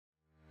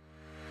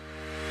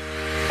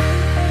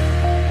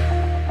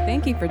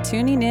thank you for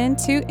tuning in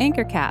to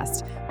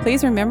Anchorcast.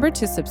 Please remember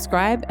to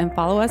subscribe and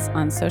follow us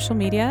on social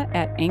media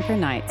at Anchor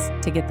Nights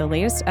to get the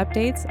latest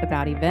updates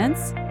about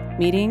events,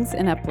 meetings,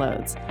 and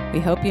uploads. We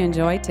hope you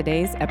enjoy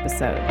today's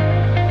episode.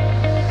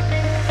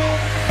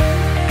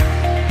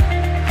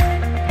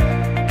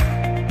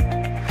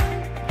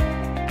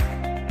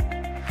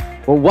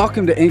 Well,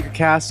 welcome to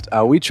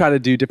Anchorcast. We try to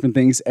do different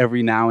things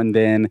every now and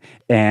then,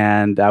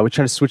 and we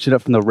try to switch it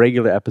up from the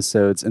regular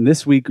episodes. And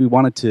this week, we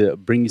wanted to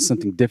bring you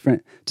something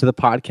different to the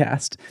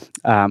podcast.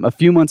 A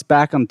few months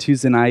back on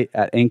Tuesday night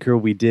at Anchor,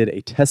 we did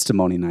a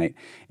testimony night.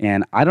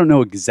 And I don't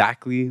know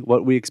exactly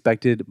what we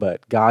expected,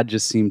 but God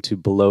just seemed to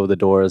blow the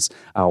doors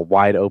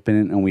wide open.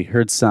 And we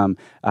heard some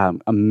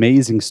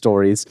amazing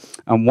stories.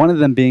 One of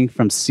them being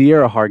from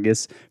Sierra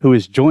Hargis, who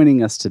is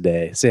joining us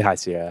today. Say hi,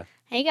 Sierra.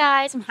 Hey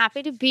guys, I'm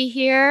happy to be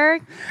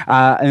here.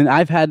 And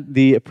I've had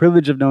the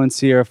privilege of knowing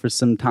Sierra for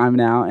some time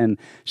now, and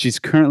she's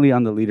currently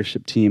on the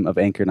leadership team of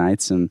Anchor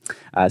Nights. And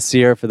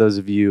Sierra, for those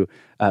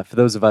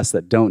of us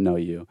that don't know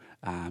you,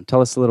 tell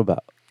us a little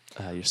about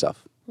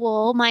yourself.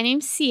 Well, my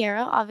name's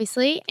Sierra,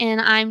 obviously, and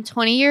I'm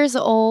 20 years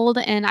old,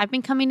 and I've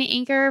been coming to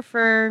Anchor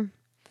for,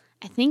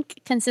 I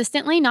think,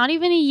 consistently, not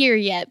even a year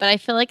yet, but I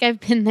feel like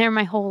I've been there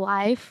my whole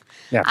life.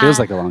 Yeah, it feels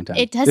like a long time.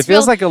 It does. It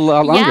feels like a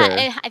lot longer.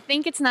 Yeah, I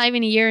think it's not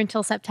even a year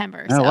until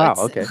September. Oh, so wow, it's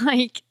okay.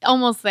 like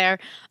almost there.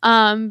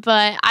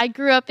 But I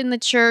grew up in the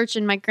church,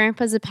 and my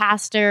grandpa's a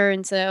pastor,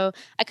 and so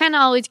I kind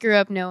of always grew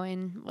up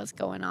knowing what's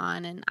going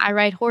on. And I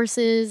ride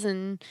horses,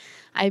 and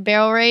I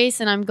barrel race,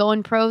 and I'm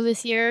going pro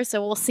this year,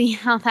 so we'll see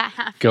how that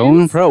happens.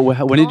 Going pro.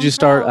 When did you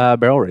start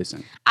barrel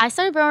racing? I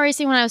started barrel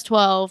racing when I was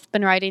 12.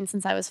 Been riding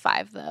since I was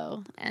 5,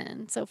 though,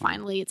 and so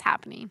finally it's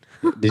happening.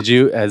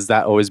 Has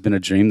that always been a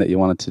dream that you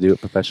wanted to do it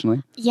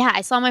professionally? Yeah,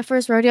 I saw my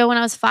first rodeo when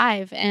I was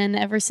 5, and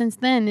ever since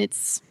then,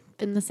 it's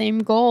been the same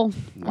goal.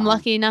 Wow. I'm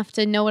lucky enough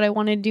to know what I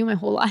want to do my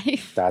whole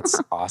life. That's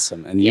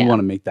awesome. And you want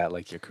to make that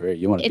like your career.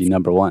 You want to be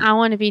number one. I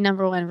want to be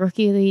number one.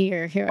 Rookie of the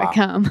year. Here I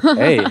come.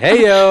 hey,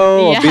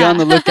 yo. Yeah. Be on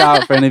the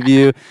lookout for any of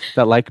you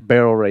that like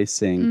barrel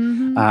racing.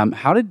 Mm-hmm.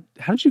 How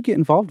did you get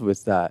involved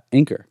with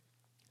Anchor?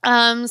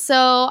 So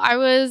I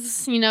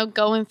was,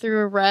 going through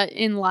a rut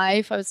in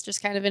life. I was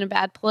just kind of in a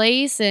bad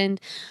place, and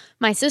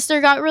my sister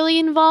got really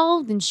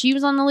involved, and she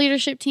was on the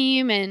leadership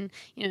team, and,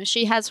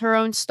 she has her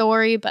own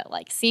story, but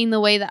like seeing the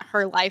way that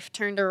her life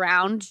turned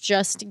around,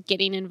 just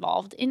getting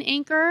involved in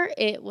Anchor,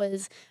 it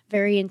was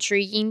very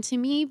intriguing to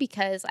me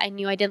because I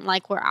knew I didn't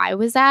like where I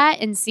was at,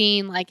 and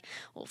seeing like,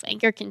 well, if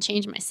Anchor can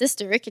change my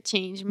sister, it could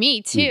change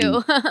me too.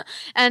 Mm-hmm.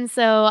 And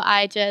so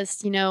I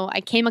just,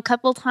 I came a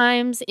couple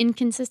times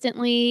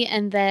inconsistently,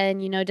 and then,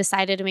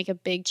 decided to make a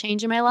big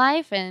change in my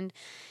life, and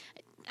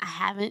I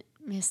haven't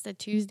missed a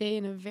Tuesday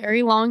in a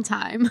very long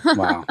time.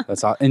 Wow,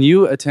 that's awesome. And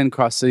you attend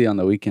Cross City on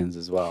the weekends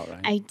as well,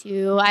 right? I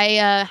do.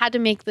 I had to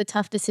make the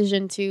tough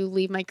decision to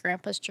leave my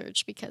grandpa's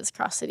church because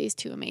Cross City is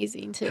too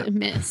amazing to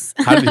miss.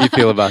 How did he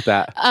feel about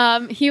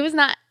that? He was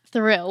not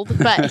thrilled,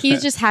 but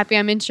he's just happy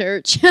I'm in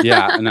church.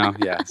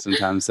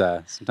 Sometimes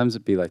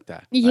it'd be like that,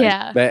 right?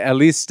 Yeah, but at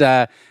least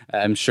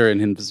I'm sure in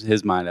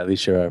his mind, at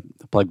least you're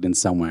plugged in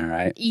somewhere,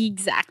 right?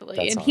 Exactly.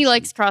 That's and awesome. He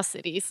likes Cross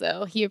City,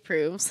 so he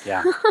approves.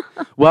 Yeah.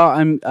 Well,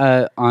 I'm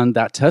on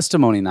that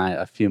testimony night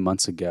a few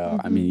months ago.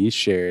 Mm-hmm. I mean, you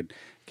shared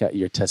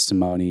your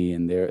testimony,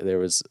 and there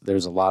was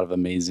a lot of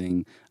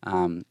amazing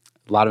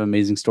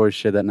stories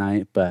shared that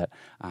night. But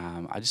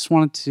I just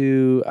wanted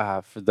to,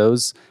 for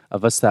those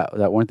of us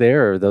that weren't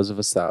there, or those of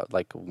us that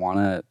like want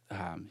to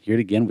hear it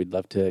again, we'd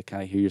love to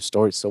kind of hear your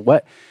story. So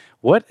what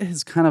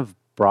has kind of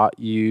brought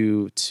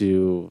you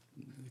to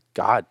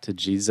God, to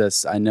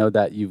Jesus? I know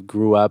that you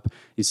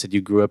said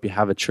you grew up, you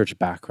have a church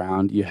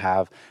background, you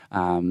have,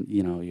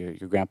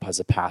 your grandpa's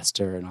a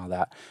pastor and all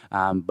that.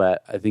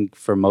 But I think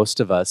for most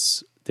of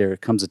us, there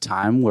comes a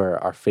time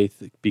where our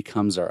faith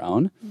becomes our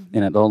own, mm-hmm.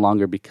 and it no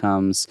longer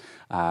becomes,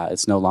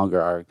 it's no longer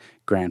our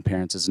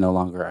grandparents, it's no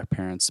longer our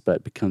parents, but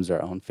it becomes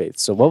our own faith.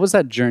 So what was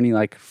that journey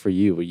like for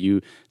you, where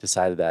you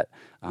decided that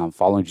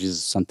following Jesus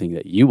is something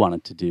that you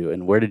wanted to do,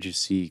 and where did you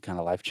see kind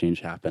of life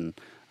change happen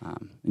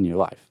in your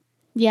life?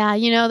 Yeah,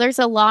 there's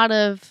a lot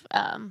of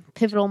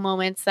pivotal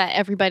moments that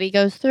everybody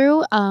goes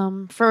through.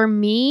 For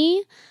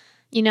me,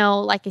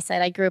 like I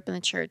said, I grew up in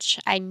the church.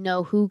 I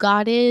know who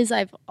God is.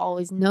 I've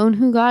always known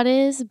who God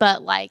is,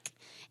 but like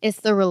it's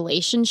the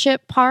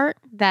relationship part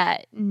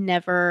that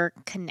never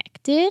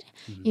connected.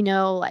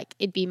 Mm-hmm. Like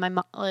it'd be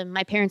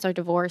my parents are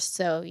divorced,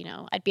 so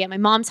I'd be at my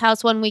mom's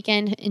house one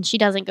weekend and she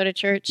doesn't go to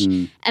church,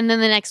 and then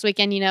the next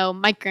weekend,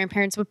 my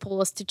grandparents would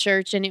pull us to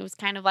church, and it was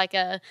kind of like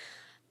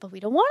but we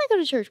don't want to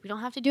go to church. We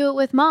don't have to do it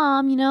with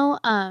mom,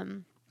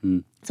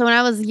 So when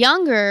I was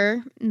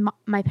younger,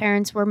 my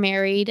parents were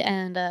married,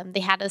 and they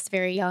had us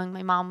very young.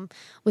 My mom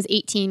was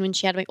 18 when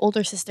she had my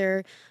older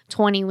sister,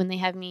 20 when they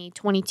had me,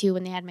 22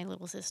 when they had my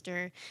little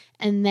sister.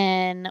 And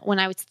then when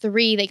I was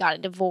 3, they got a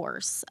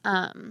divorce.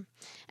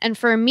 And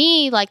for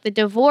me, like, the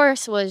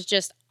divorce was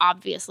just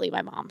obviously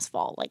my mom's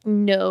fault. Like,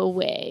 no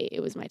way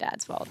it was my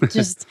dad's fault. It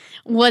just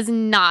was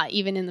not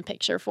even in the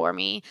picture for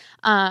me,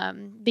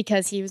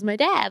 because he was my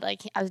dad.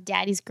 Like, I was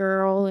daddy's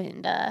girl,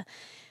 and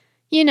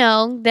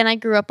then I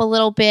grew up a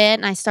little bit,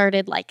 and I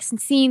started like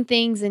seeing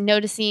things and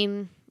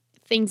noticing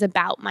things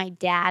about my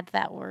dad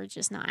that were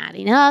just not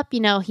adding up.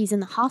 He's in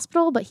the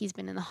hospital, but he's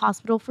been in the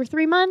hospital for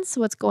 3 months.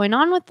 What's going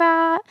on with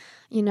that?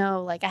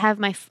 Like, I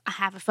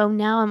have a phone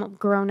now. I'm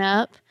grown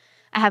up.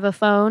 I have a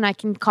phone. I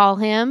can call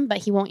him, but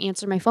he won't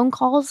answer my phone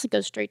calls. It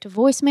goes straight to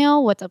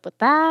voicemail. What's up with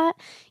that?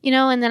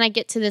 And then I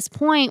get to this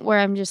point where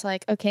I'm just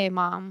like, okay,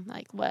 Mom,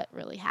 like, what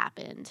really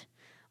happened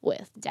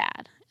with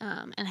Dad?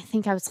 And I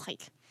think I was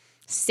like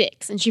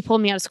 6, and she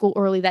pulled me out of school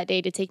early that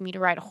day to take me to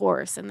ride a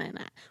horse. And then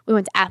we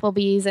went to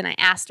Applebee's, and I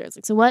asked her, I was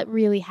like, so what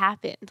really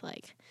happened?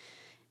 Like,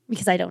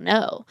 because I don't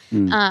know.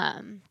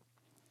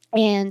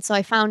 And so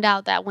I found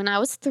out that when I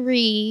was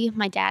 3,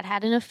 my dad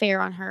had an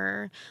affair on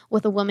her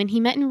with a woman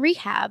he met in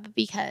rehab,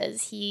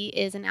 because he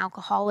is an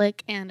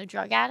alcoholic and a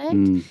drug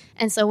addict.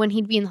 And so when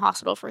he'd be in the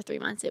hospital for 3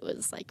 months, it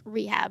was like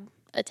rehab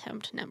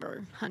attempt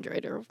number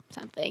 100 or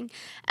something.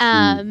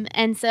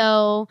 And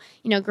so,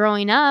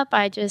 growing up,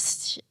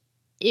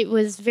 it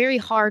was very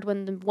hard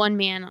when the one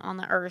man on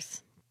the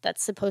earth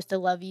that's supposed to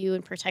love you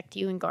and protect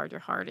you and guard your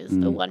heart is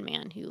the one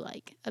man who,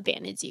 like,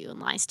 abandons you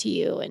and lies to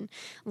you and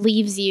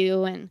leaves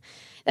you. And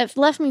that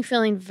left me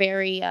feeling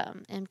very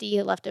empty.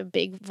 It left a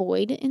big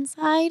void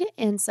inside.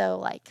 And so,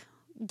 like,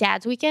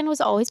 Dad's weekend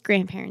was always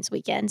grandparents'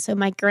 weekend. So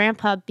my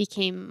grandpa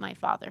became my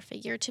father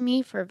figure to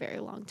me for a very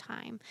long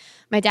time.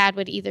 My dad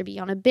would either be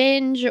on a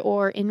binge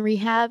or in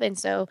rehab. And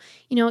so,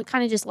 it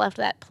kind of just left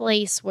that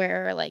place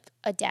where, like,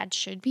 a dad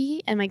should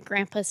be. And my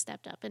grandpa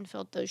stepped up and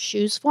filled those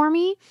shoes for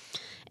me.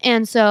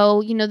 And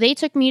so, they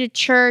took me to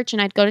church,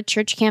 and I'd go to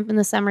church camp in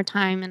the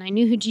summertime, and I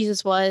knew who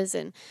Jesus was.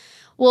 And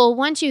well,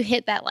 once you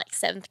hit that, like,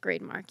 7th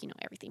grade mark,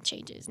 everything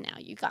changes. Now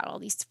you got all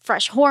these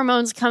fresh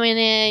hormones coming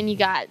in. You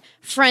got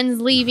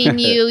friends leaving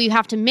you. You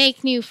have to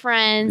make new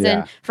friends. Yeah.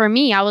 And for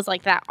me, I was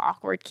like that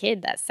awkward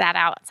kid that sat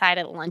outside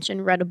at lunch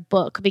and read a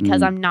book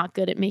because I'm not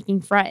good at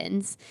making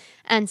friends.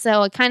 And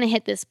so I kind of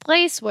hit this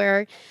place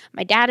where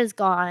my dad is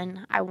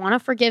gone. I want to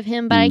forgive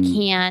him, but I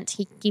can't.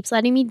 He keeps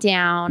letting me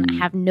down. I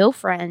have no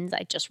friends.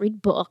 I just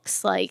read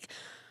books. Like,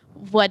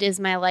 what is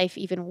my life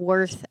even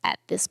worth at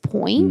this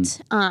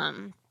point?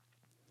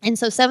 And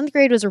so 7th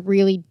grade was a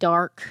really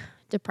dark,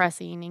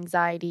 depressing,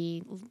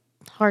 anxiety,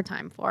 hard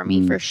time for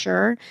me, for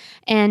sure.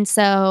 And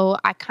so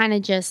I kind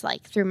of just,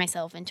 like, threw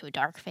myself into a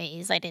dark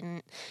phase. I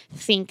didn't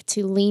think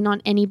to lean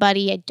on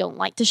anybody. I don't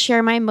like to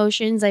share my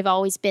emotions. I've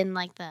always been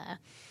like the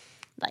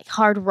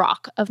hard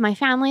rock of my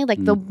family,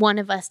 like the one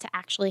of us to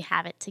actually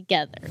have it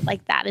together.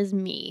 Like, that is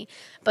me.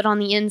 But on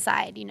the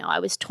inside, I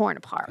was torn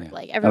apart. Yeah.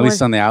 Like, everyone, at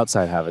least on the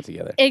outside, have it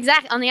together.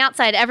 Exactly. On the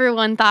outside,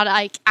 everyone thought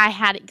I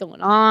had it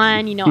going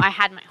on. I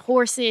had my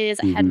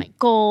horses, I had my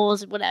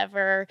goals,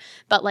 whatever.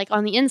 But, like,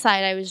 on the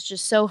inside, I was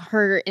just so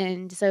hurt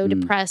and so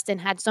depressed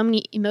and had so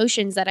many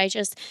emotions that I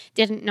just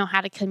didn't know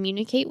how to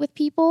communicate with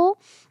people.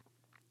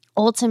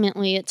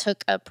 Ultimately, it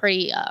took a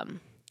pretty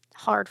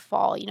hard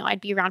fall. I'd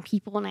be around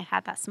people and I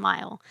had that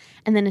smile.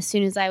 And then as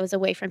soon as I was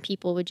away from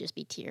people, it would just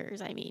be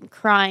tears. I mean,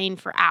 crying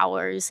for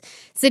hours,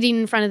 sitting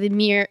in front of the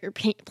mirror,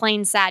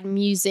 playing sad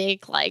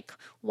music. Like,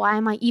 why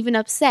am I even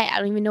upset? I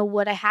don't even know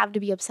what I have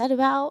to be upset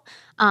about.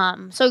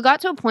 So it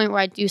got to a point where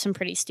I'd do some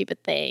pretty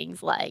stupid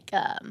things, like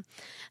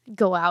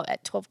go out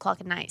at 12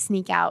 o'clock at night,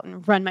 sneak out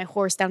and run my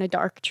horse down a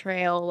dark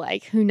trail.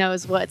 Like, who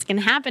knows what's going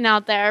to happen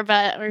out there,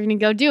 but we're going to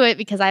go do it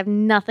because I have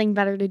nothing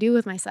better to do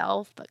with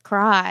myself but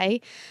cry.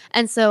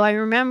 And so I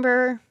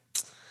remember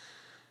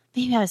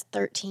maybe I was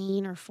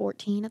 13 or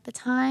 14 at the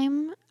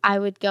time. I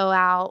would go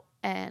out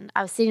and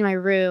I was sitting in my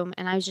room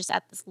and I was just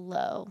at this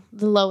the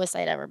lowest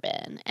I'd ever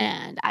been.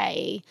 And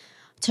I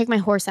took my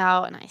horse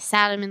out and I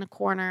sat him in the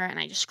corner and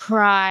I just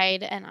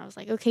cried. And I was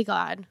like, okay,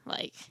 God,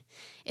 like,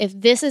 if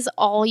this is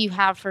all you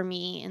have for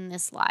me in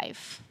this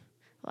life,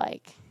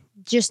 like,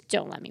 just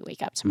don't let me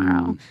wake up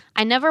tomorrow.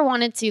 I never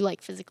wanted to,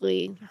 like,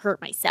 physically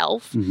hurt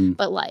myself,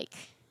 but, like,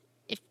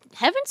 if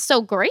heaven's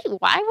so great,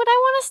 why would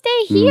I want to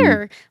stay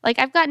here? Like,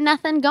 I've got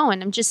nothing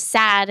going. I'm just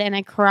sad and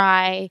I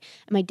cry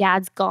and my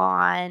dad's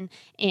gone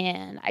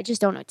and I just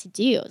don't know what to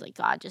do. I was like,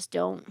 God, just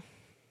don't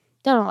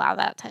allow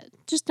that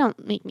just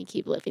don't make me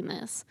keep living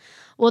this.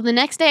 Well, the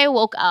next day I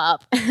woke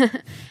up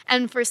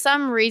and for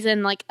some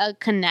reason, like, a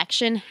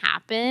connection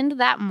happened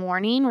that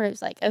morning where it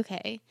was like,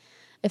 okay,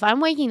 if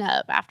I'm waking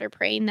up after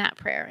praying that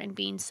prayer and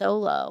being so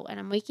low and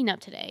I'm waking up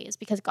today, is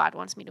because God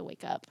wants me to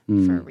wake up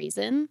for a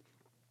reason.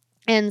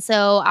 And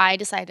so I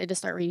decided to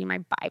start reading my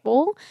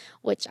Bible,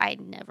 which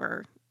I'd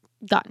never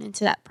gotten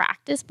into that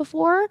practice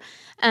before.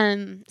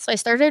 So I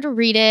started to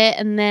read it,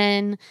 and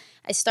then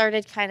I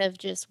started kind of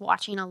just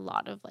watching a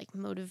lot of like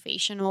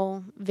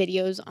motivational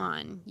videos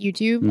on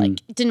YouTube.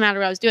 Like it didn't matter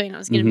what I was doing. I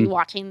was going to be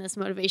watching this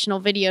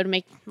motivational video to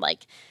make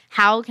like,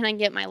 how can I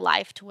get my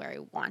life to where I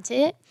want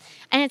it?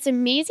 And it's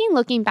amazing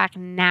looking back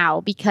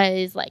now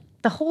because like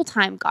the whole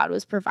time God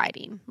was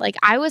providing. Like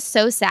I was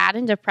so sad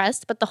and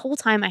depressed, but the whole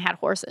time I had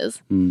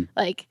horses.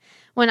 Like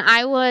when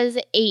I was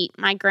 8,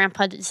 my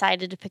grandpa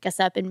decided to pick us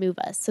up and move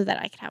us so that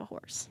I could have a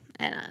horse.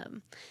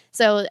 And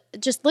so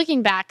just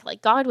looking back,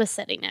 like God was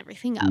setting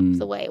everything up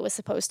the way it was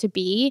supposed to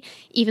be,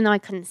 even though I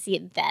couldn't see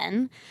it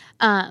then.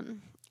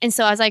 And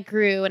so as I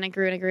grew and I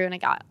grew and I grew and I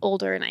got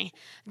older and I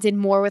did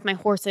more with my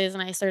horses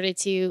and I started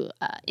to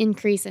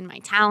increase in my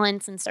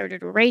talents and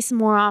started to race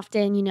more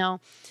often, you know,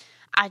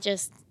 I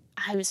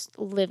was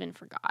living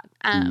for God.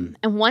 And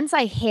once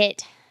I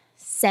hit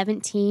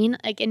 17,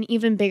 like an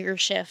even bigger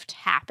shift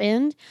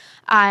happened.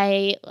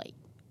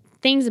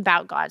 Things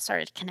about God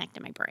started to connect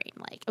in my brain.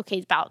 Like, okay,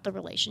 it's about the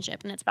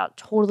relationship and it's about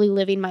totally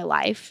living my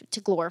life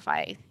to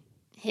glorify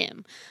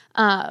him.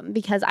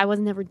 Because I was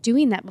never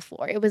doing that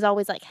before. It was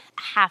always like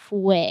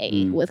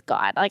halfway with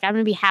God. Like I'm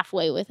going to be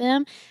halfway with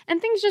him and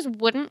things just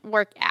wouldn't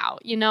work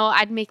out. You know,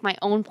 I'd make my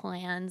own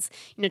plans,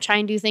 you know, try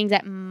and do things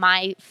at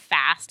my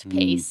fast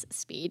pace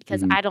speed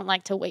because I don't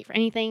like to wait for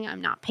anything.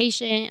 I'm not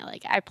patient.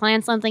 Like I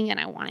plan something and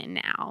I want it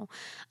now.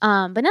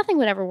 But nothing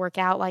would ever work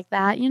out like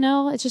that. You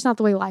know, it's just not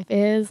the way life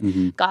is.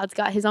 God's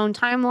got his own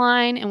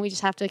timeline and we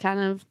just have to kind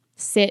of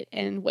sit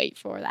and wait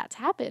for that to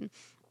happen.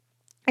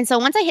 And so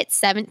once I hit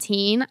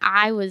 17,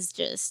 I was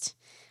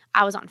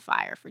on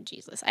fire for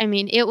Jesus. I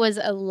mean, it was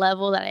a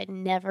level that I'd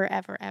never,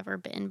 ever, ever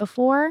been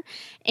before.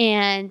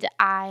 And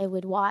I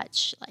would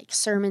watch like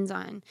sermons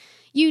on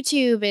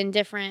YouTube and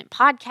different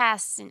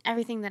podcasts and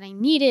everything that I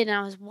needed. And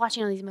I was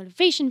watching all these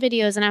motivation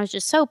videos and I was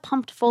just so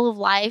pumped full of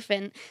life.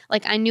 And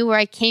like I knew where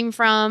I came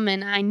from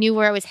and I knew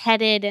where I was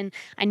headed and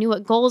I knew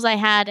what goals I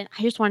had. And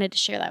I just wanted to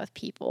share that with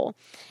people.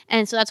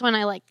 And so that's when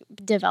I like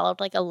developed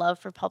like a love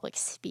for public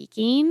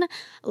speaking.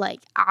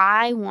 Like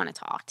I want to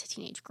talk to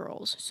teenage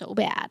girls so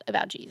bad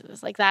about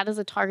Jesus. Like that is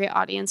a target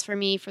audience for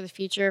me for the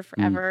future,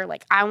 forever.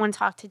 Like I want to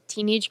talk to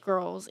teenage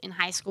girls in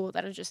high school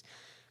that are just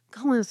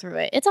going through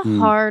it. It's a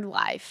hard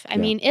life. I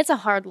mean, it's a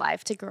hard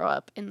life to grow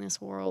up in this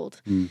world,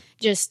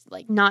 just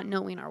like not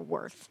knowing our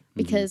worth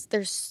because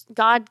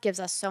God gives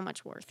us so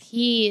much worth.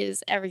 He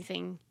is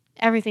everything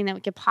that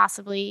we could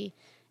possibly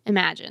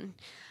imagine.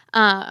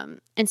 And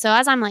so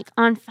as I'm like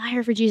on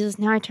fire for Jesus,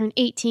 now I turned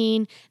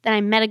 18, then I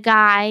met a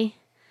guy,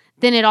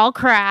 then it all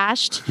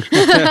crashed.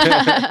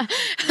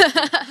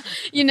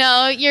 You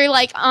know, you're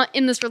like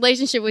in this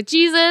relationship with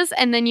Jesus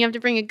and then you have to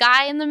bring a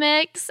guy in the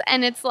mix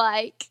and it's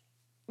like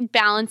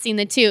balancing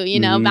the two, you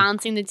know,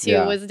 balancing the two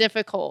was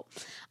difficult.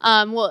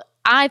 Well,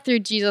 I threw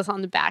Jesus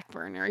on the back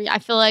burner. I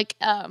feel like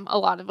a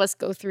lot of us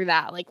go through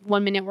that. Like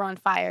 1 minute we're on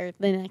fire,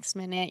 the next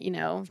minute, you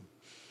know,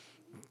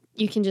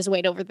 you can just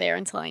wait over there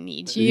until I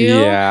need you.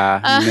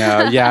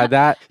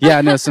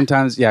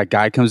 Sometimes,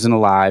 guy comes into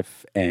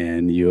life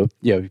and you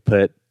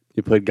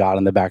put God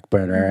on the back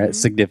burner. A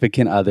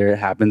significant other, it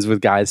happens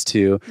with guys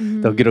too.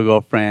 They'll get a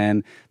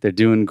girlfriend, they're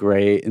doing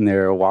great in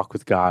their walk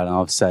with God, and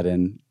all of a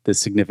sudden the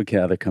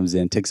significant other comes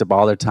in, takes up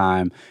all their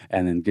time,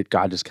 and then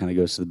God just kind of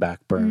goes to the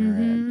back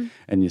burner.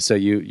 So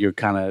you're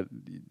kind of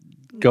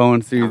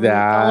going through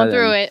that. Going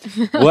through it.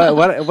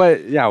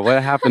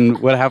 What happened?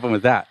 What happened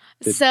with that?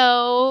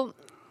 So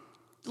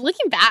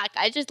looking back,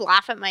 I just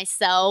laugh at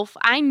myself.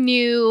 I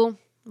knew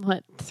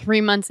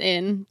 3 months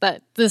in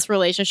that this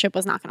relationship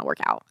was not going to work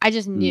out. I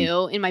just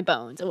knew in my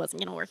bones it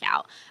wasn't going to work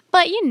out.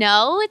 But you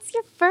know, it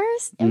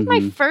was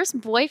my first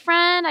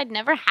boyfriend. I'd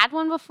never had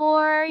one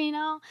before, you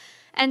know.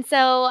 And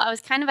so I was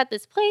kind of at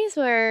this place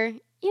where,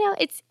 you know,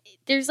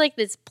 there's like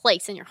this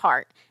place in your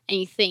heart and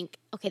you think,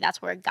 okay,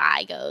 that's where a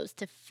guy goes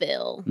to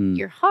fill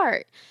your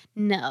heart.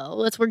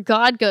 No, that's where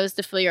God goes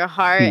to fill your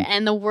heart.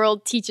 And the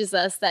world teaches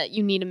us that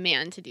you need a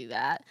man to do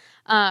that.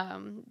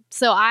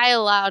 So I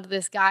allowed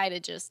this guy to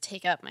just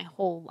take up my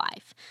whole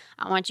life.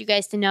 I want you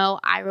guys to know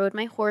I rode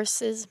my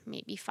horses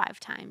maybe 5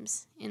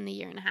 times in the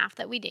 1.5 years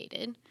that we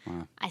dated.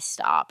 Wow. I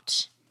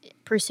stopped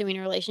pursuing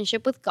a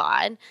relationship with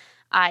God.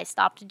 I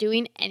stopped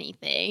doing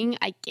anything.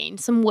 I gained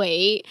some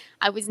weight.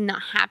 I was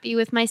not happy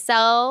with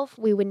myself.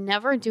 We would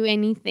never do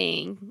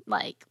anything.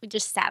 Like, we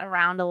just sat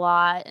around a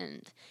lot,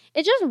 and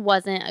it just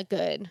wasn't a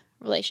good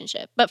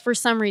relationship. But for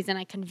some reason,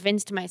 I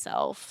convinced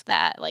myself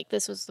that, like,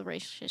 this was the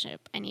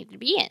relationship I needed to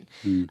be in.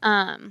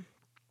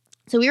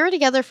 So we were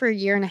together for 1.5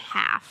 years,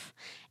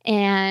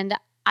 and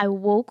I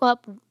woke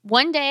up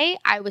one day.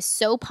 I was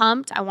so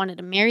pumped. I wanted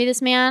to marry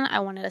this man.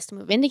 I wanted us to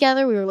move in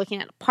together. We were looking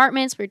at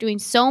apartments. We were doing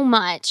so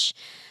much.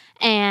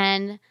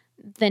 And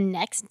the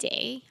next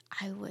day,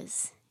 I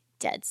was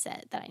dead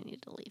set that I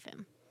needed to leave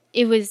him.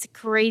 It was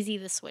crazy,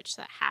 the switch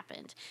that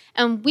happened.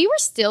 And we were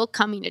still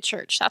coming to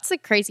church. That's the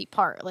crazy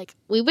part. Like,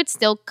 we would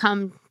still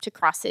come to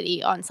Cross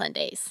City on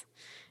Sundays.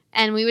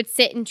 And we would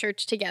sit in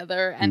church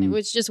together. And it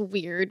was just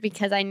weird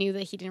because I knew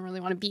that he didn't really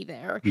want to be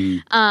there.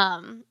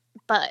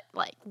 But,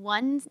 like,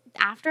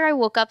 after I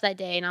woke up that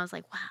day and I was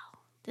like, wow,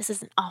 this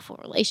is an awful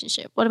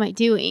relationship. What am I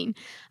doing?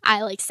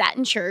 I like sat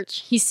in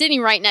church. He's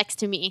sitting right next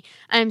to me.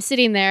 I'm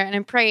sitting there and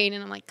I'm praying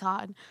and I'm like,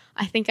 God,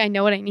 I think I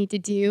know what I need to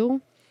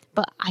do,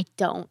 but I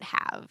don't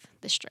have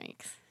the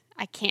strength.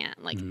 I can't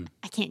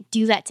I can't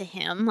do that to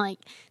him. Like,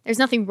 there's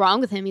nothing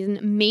wrong with him. He's an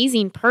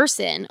amazing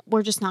person.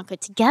 We're just not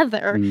good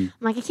together. I'm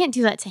like, I can't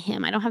do that to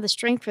him. I don't have the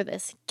strength for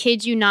this.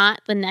 Kid you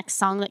not, the next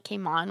song that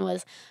came on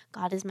was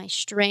God is my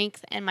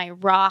strength and my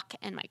rock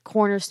and my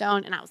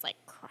cornerstone. And I was like,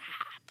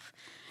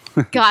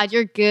 crap. God,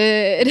 you're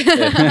good.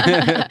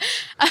 And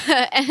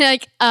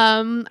like,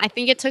 I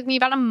think it took me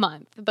about a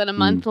month, but a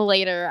month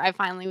later, I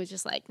finally was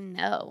just like,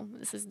 no,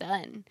 this is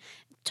done.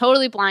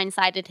 Totally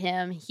blindsided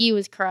him. He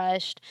was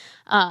crushed.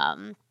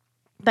 But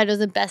it was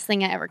the best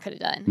thing I ever could have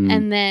done.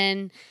 And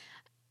then,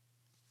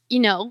 you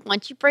know,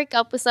 once you break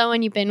up with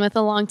someone you've been with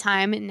a long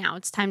time, and now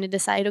it's time to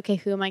decide, okay,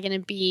 who am I going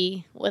to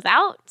be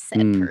without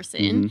said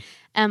person?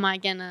 Am I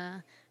going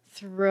to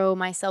throw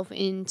myself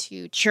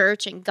into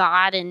church and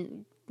God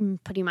and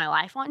putting my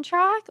life on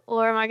track?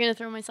 Or am I going to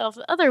throw myself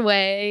the other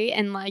way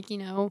and, like, you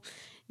know,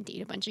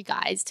 date a bunch of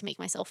guys to make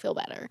myself feel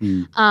better?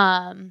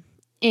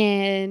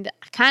 And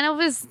I kind of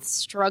was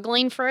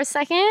struggling for a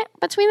second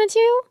between the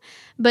two.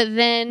 But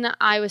then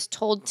I was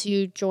told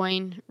to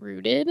join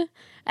Rooted.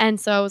 And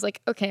so I was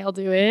like, okay, I'll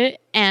do it.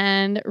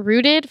 And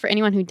Rooted, for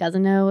anyone who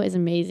doesn't know, is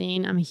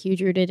amazing. I'm a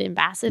huge Rooted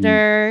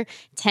ambassador,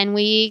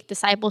 10-week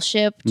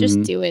discipleship.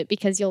 Just do it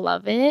because you'll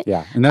love it.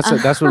 Yeah, and that's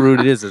what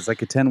Rooted is. It's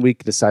like a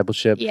 10-week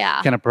discipleship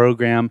kind of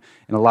program.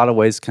 In a lot of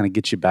ways, kind of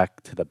get you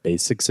back to the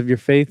basics of your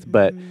faith,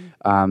 but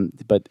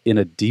in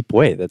a deep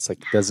way. That's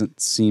like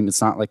doesn't seem.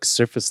 It's not like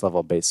surface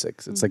level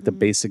basics. It's like the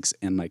basics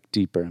and like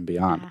deeper and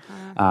beyond.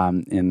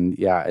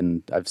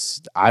 And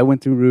I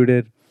went through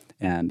Rooted.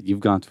 And you've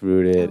gone through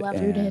Rooted. I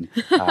love Rooted.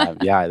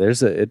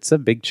 It's a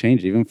big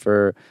change, even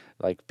for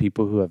like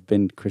people who have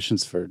been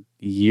Christians for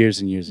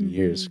years and years and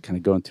years. Kind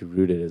of going through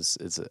Rooted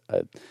is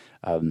a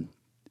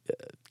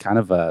kind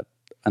of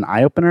an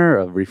eye opener,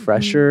 a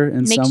refresher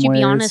in some ways. Makes you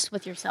be honest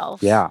with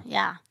yourself. Yeah.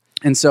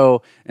 And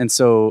so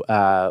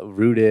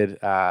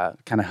Rooted kind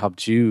of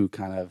helped you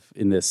kind of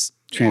in this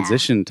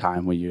transition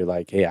time where you're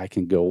like, hey, I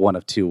can go one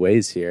of two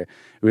ways here.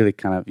 Really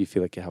kind of, you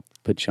feel like it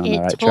helped put you on the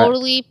right track. It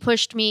totally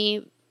pushed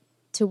me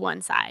to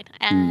one side.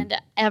 And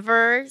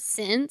ever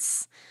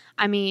since,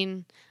 I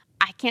mean,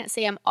 I can't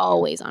say I'm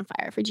always on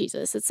fire for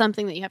Jesus. It's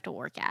something that you have to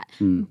work at.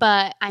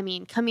 But I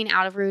mean, coming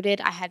out of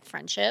Rooted, I had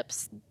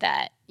friendships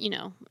that, you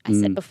know, I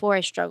said before, I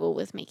struggle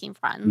with making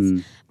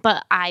friends,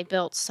 but I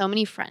built so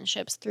many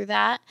friendships through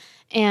that.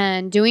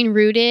 And doing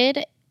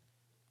Rooted,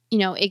 you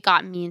know, it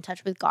got me in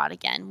touch with God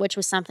again, which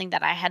was something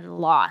that I had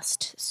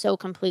lost, so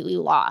completely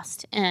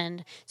lost.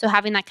 And so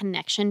having that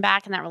connection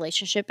back and that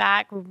relationship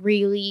back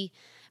really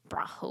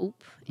brought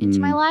hope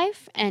into my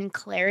life and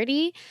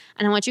clarity.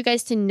 And I want you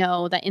guys to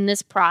know that in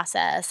this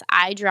process,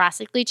 I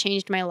drastically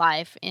changed my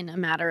life in a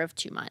matter of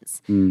 2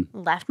 months.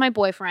 Left my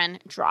boyfriend,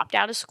 dropped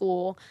out of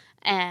school,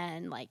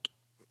 and like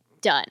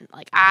done.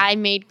 Like I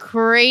made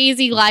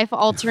crazy life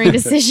altering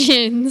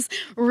decisions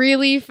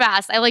really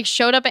fast. I like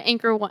showed up at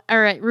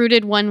at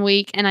Rooted one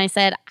week and I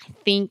said, I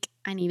think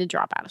I need to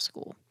drop out of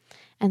school.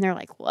 And they're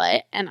like,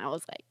 what? And I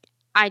was like,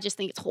 I just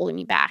think it's holding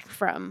me back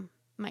from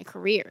my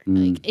career.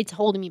 Like it's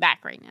holding me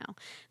back right now.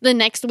 The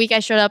next week I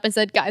showed up and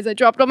said, guys, I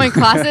dropped all my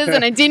classes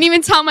and I didn't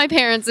even tell my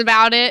parents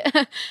about it.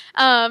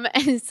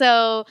 And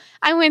so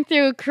I went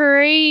through a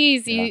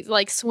crazy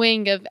like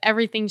swing of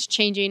everything's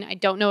changing. I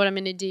don't know what I'm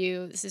going to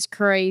do. This is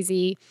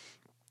crazy.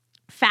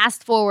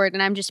 Fast forward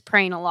and I'm just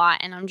praying a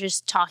lot and I'm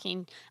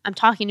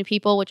talking to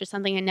people, which is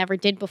something I never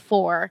did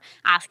before,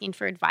 asking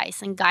for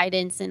advice and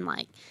guidance and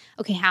like,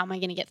 okay, how am I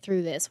going to get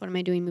through this? What am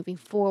I doing moving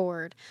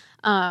forward?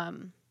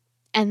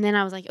 And then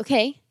I was like,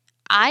 okay,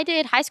 I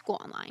did high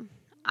school online.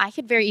 I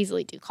could very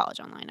easily do college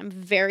online. I'm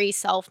very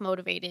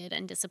self-motivated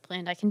and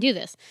disciplined. I can do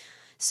this.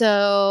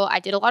 So I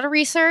did a lot of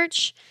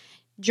research,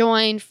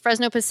 joined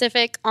Fresno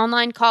Pacific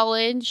Online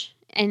College,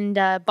 and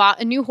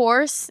bought a new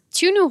horse,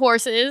 2 new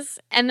horses,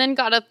 and then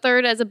got a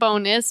third as a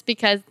bonus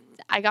because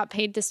I got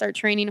paid to start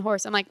training a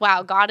horse. I'm like,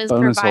 wow, God is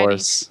bonus providing.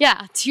 Horse.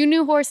 Yeah, 2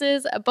 new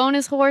horses, a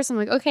bonus horse. I'm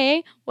like,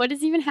 okay, what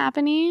is even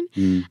happening?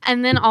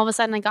 And then all of a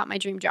sudden I got my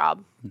dream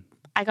job.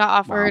 I got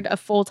offered a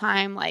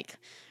full-time like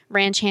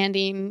ranch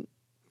handing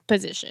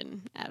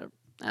position.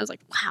 I was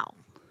like, wow,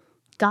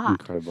 God.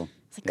 Incredible.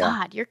 It's like,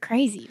 God, you're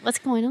crazy. What's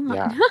going on?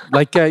 Yeah.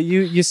 Like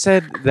you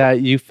said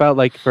that you felt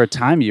like for a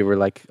time you were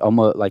like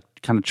almost like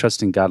kind of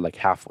trusting God like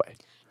halfway.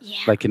 Yeah.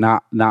 Like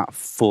not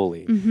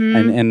fully.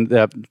 And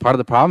part of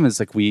the problem is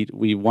like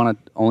we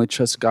want to only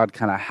trust God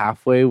kind of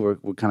halfway. We're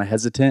kind of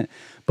hesitant,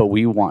 but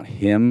we want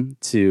Him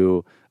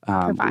to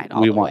provide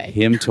all we the want way.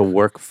 Him to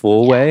work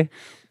full way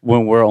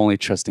when we're only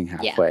trusting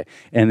halfway.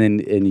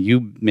 And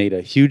you made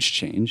a huge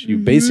change. You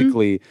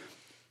basically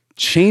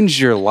changed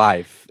your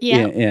life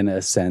in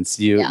a sense.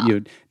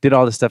 You did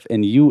all this stuff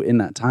and you in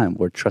that time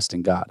were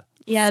trusting God.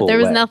 Yeah, there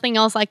was nothing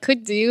else I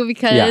could do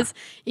because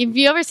if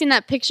you ever seen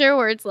that picture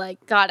where it's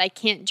like, God, I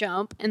can't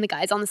jump, and the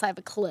guy's on the side of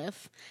a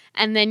cliff,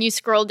 and then you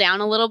scroll down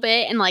a little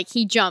bit and like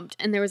he jumped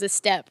and there was a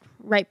step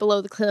right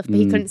below the cliff, but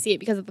he couldn't see it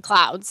because of the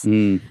clouds.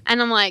 And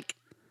I'm like,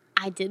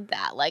 I did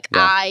that. Like,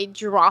 I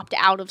dropped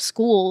out of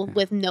school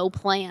with no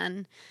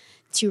plan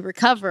to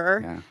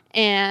recover. Yeah.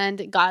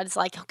 And God's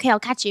like, okay, I'll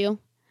catch you.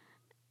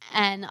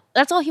 And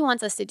that's all he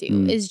wants us to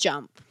do is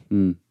jump.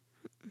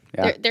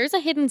 Yeah. There's a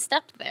hidden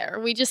step there.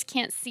 We just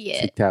can't see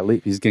it. Take that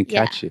leap. He's going to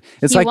catch you.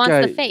 It's he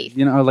wants the faith.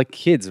 You know, like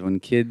kids. When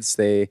kids,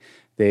 they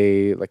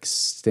like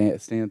stand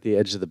at the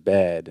edge of the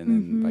bed, and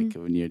then like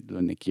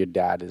when like your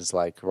dad is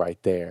like right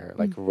there,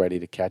 like ready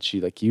to catch you,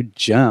 like you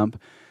jump,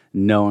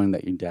 knowing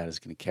that your dad is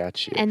going to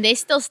catch you. And they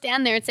still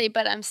stand there and say,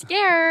 "But I'm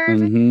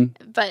scared."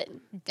 But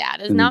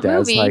Dad is not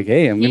Dad's moving. Like,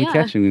 "Hey, I'm going to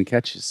catch you. I'm going to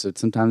catch you." So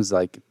sometimes,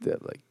 like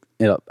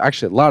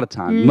actually, a lot of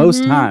times,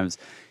 most times,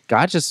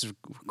 God's just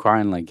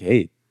crying like,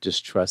 "Hey,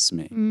 just trust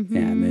me."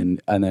 And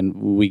then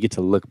we get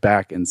to look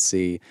back and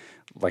see,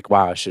 like,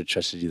 wow, I should have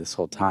trusted you this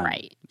whole time,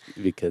 right?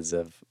 Because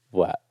of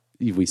what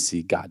we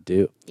see God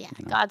do. Yeah,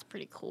 you know? God's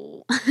pretty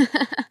cool.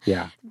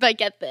 Yeah. But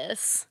get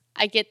this.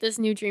 I get this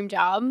new dream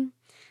job,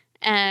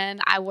 and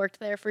I worked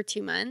there for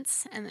 2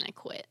 months, and then I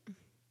quit.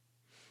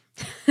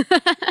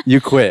 You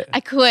quit?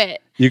 I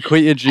quit. You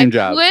quit your dream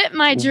job? I quit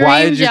my dream job.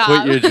 Why did you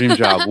quit your dream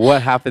job?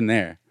 What happened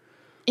there?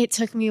 It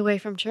took me away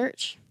from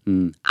church.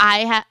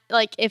 I had,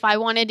 like, if I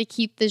wanted to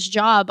keep this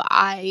job,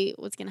 I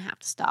was going to have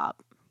to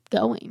stop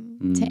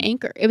going to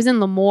Anchor. It was in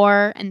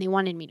Lemoore, and they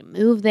wanted me to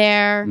move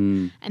there,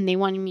 and they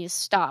wanted me to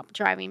stop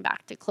driving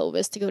back to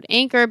Clovis to go to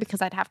Anchor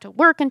because I'd have to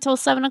work until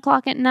 7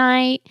 o'clock at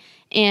night.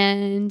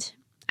 And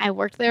I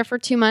worked there for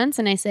 2 months,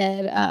 and I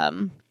said,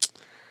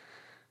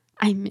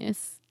 I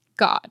miss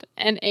God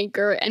and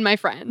Anchor and my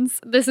friends.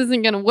 This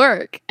isn't going to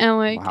work. And I'm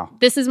like,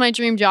 This is my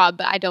dream job,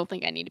 but I don't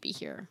think I need to be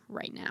here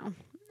right now.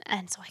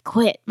 And so I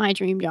quit my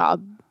dream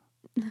job.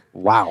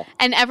 Wow.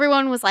 And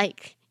everyone was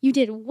like, you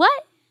did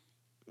what?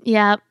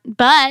 Yeah,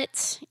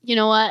 but you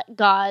know what?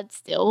 God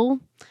still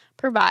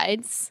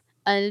provides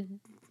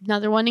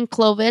another one in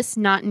Clovis,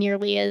 not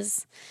nearly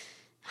as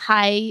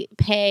high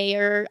pay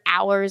or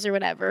hours or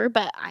whatever,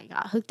 but I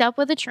got hooked up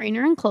with a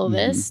trainer in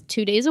Clovis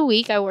 2 days a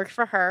week. I work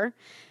for her,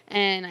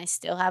 and I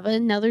still have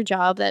another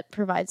job that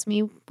provides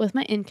me with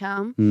my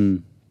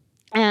income.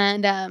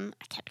 And I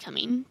kept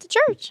coming to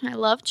church. I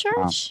love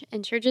church,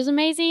 and church is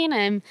amazing.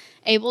 I'm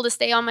able to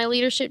stay on my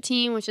leadership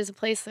team, which is a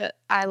place that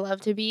I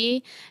love to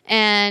be.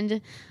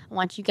 And I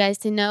want you guys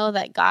to know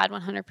that God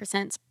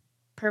 100%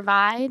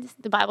 provides.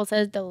 The Bible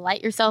says,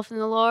 delight yourself in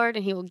the Lord,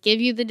 and he will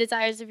give you the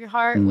desires of your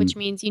heart, which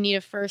means you need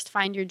to first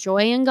find your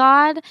joy in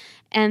God,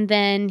 and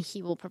then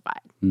he will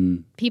provide.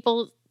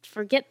 People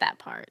forget that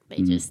part.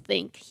 They just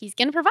think he's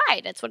going to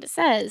provide. That's what it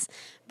says.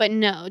 But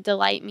no,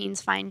 delight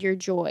means find your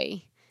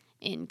joy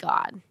in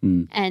God.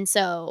 And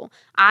so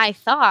I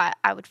thought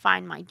I would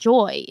find my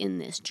joy in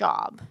this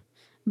job,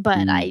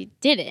 but I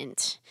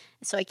didn't.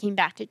 So I came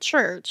back to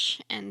church,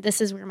 and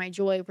this is where my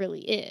joy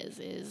really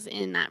is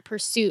in that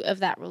pursuit of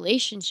that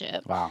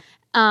relationship. Wow.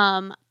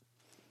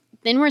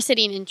 Then we're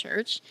sitting in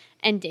church,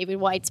 and David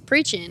White's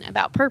preaching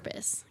about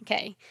purpose.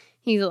 Okay.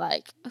 He's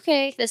like,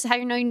 okay, this is how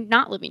you know you're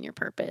not living your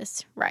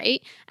purpose,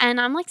 right?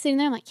 And I'm like sitting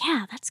there, I'm like,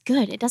 yeah, that's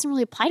good. It doesn't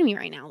really apply to me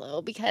right now,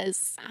 though,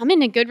 because I'm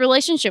in a good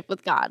relationship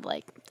with God.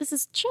 Like, this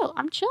is chill.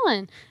 I'm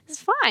chilling. This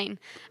is fine.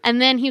 And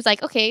then he was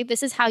like, okay,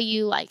 this is how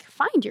you, like,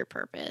 find your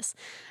purpose.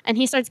 And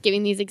he starts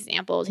giving these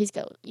examples. He's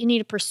go, you need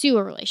to pursue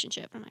a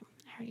relationship. I'm like,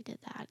 I already did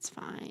that. It's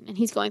fine. And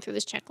he's going through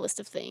this checklist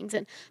of things.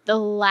 And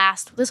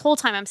this whole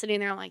time I'm sitting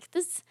there, I'm like,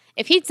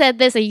 if he'd said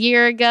this a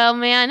year ago,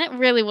 man, it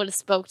really would have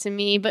spoke to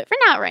me, but for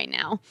not right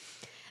now.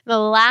 The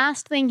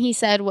last thing he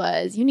said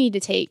was, you need to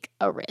take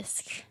a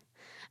risk.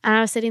 And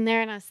I was sitting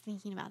there and I was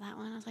thinking about that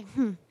one. I was like,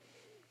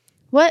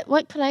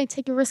 what could I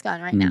take a risk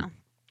on right now?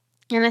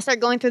 And I start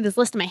going through this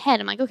list in my head.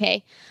 I'm like,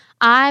 okay,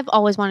 I've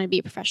always wanted to be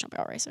a professional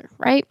barrel racer,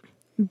 right?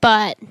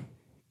 But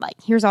like,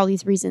 here's all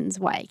these reasons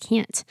why I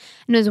can't.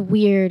 And it was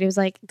weird. It was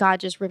like God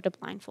just ripped a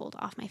blindfold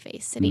off my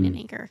face sitting in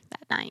Anchor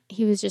that night.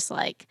 He was just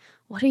like,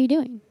 what are you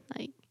doing?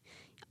 Like,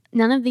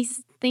 none of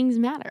these things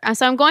matter.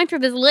 So I'm going through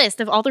this list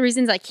of all the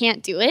reasons I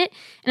can't do it.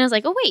 And I was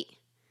like, oh, wait,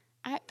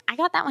 I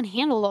got that one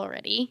handled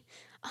already.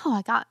 Oh,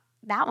 I got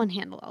that one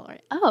handled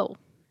already. Oh,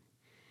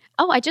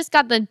 I just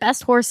got the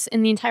best horse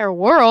in the entire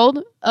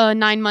world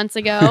 9 months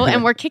ago.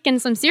 And we're kicking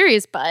some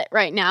serious butt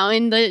right now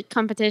in the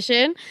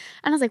competition.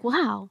 And I was like,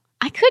 wow,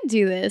 I could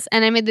do this.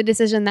 And I made the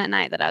decision that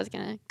night that I was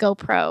going to go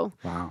pro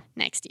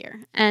next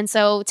year. And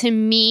so to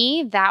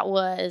me, that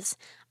was,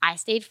 I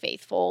stayed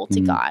faithful to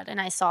God, and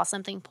I saw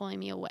something pulling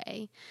me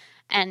away.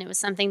 And it was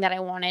something that I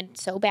wanted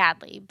so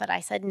badly, but I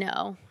said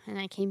no, and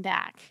I came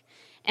back.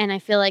 And I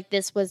feel like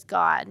this was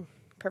God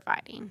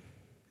providing.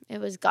 It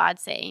was God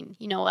saying,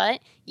 you know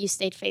what? You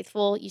stayed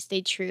faithful. You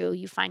stayed true.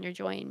 You find your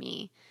joy in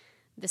me.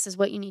 This is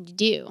what you need to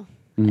do.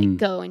 Like,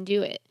 go and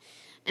do it.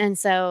 And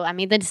so I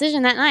made the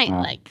decision that night,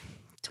 like,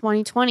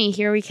 2020,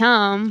 here we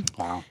come.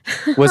 Wow.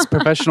 Was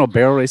professional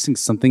barrel racing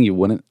something you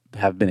wouldn't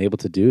have been able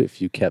to do if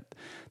you kept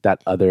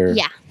that other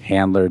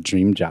handler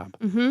dream job?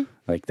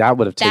 Like, that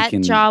would have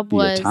taken your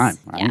time,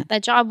 right? Yeah,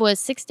 that job was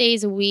 6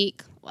 days a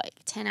week, like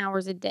 10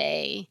 hours a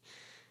day.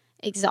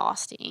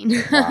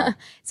 exhausting. Wow.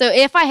 So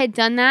if I had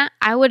done that,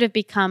 I would have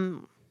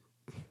become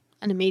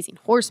an amazing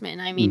horseman.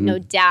 I mean, no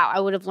doubt I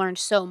would have learned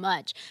so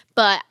much,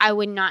 but I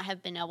would not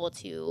have been able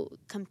to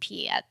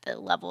compete at the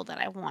level that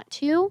I want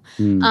to.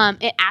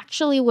 It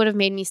actually would have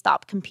made me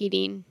stop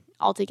competing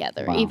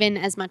altogether, even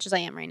as much as I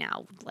am right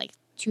now, like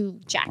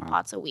 2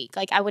 jackpots a week.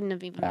 Like I wouldn't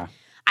have even,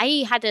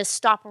 I had to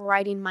stop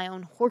riding my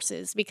own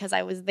horses because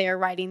I was there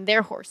riding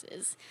their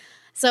horses.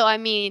 So, I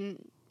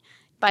mean,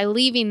 by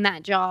leaving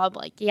that job,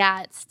 like,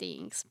 yeah, it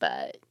stinks,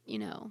 but, you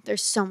know,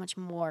 there's so much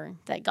more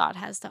that God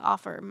has to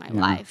offer in my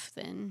life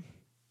than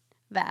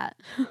that.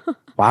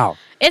 Wow.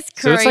 It's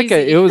crazy.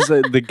 So it's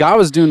like the God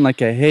was doing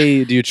like a,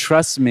 hey, do you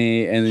trust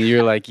me? And then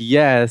you're like,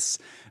 yes.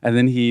 And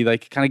then he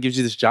like kind of gives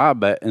you this job,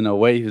 but in a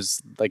way he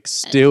was like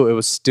still, it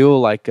was still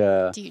like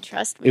a, do you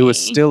trust me? It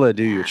was still a,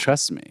 do you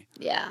trust me?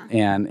 Yeah.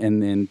 And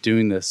in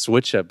doing the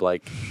switch up,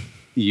 like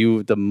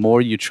the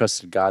more you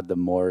trusted God, the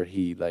more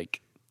he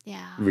like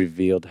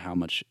revealed how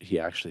much he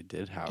actually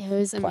did have. It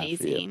was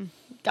amazing.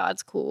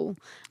 God's cool.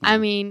 I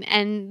mean,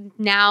 and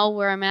now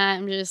where I'm at,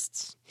 I'm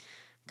just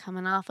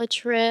coming off a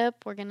trip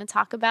we're going to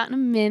talk about in a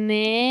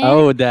minute.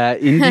 Oh,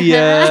 that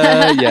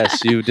India.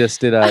 Yes, you just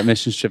did a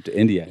mission trip to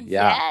India.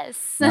 Yeah.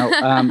 Yes.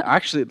 Now,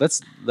 actually,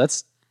 let's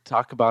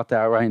talk about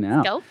that right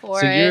now. Go for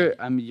it.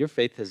 So your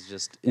faith has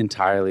just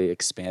entirely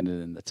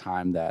expanded in the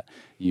time that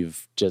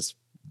you've just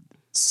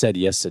said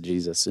yes to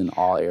Jesus in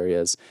all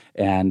areas.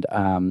 And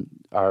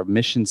our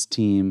missions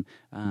team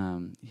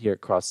here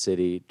at Cross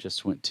City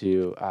just went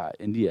to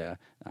India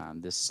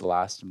this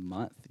last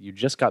month. You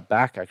just got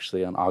back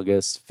actually on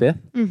August 5th.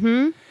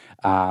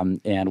 Mm-hmm.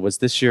 And was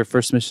this your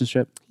first mission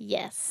trip?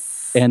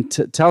 Yes. And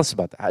tell us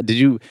about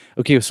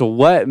that. So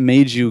what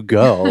made you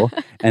go?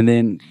 And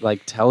then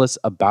like tell us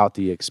about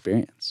the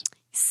experience.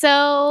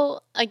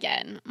 So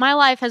again, my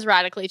life has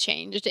radically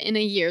changed in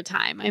a year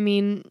time. I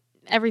mean,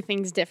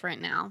 everything's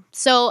different now.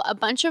 So a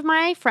bunch of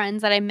my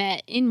friends that I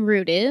met in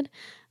Rooted,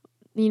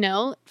 you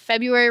know,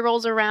 February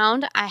rolls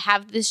around, I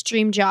have this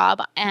dream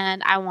job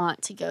and I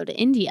want to go to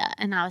India.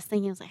 And I was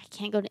thinking, I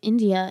can't go to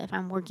India if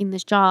I'm working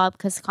this job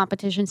because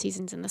competition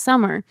season's in the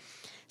summer.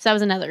 So that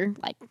was another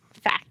like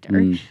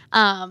factor.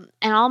 And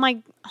all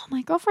my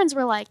girlfriends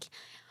were like,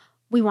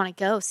 we want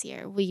to go,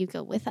 Sierra. Will you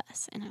go with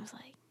us? And I was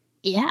like,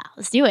 yeah,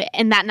 let's do it.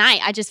 And that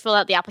night I just filled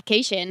out the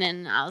application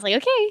and I was like,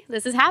 okay,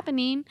 this is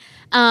happening.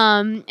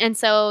 And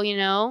so, you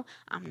know,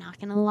 I'm not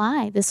going to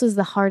lie. This was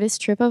the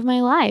hardest trip of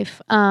my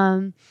life.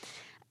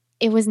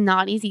 It was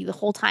not easy the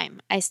whole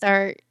time. I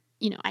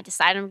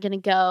decided I'm going to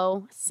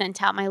go,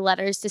 sent out my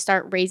letters to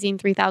start raising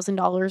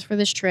 $3,000 for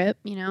this trip,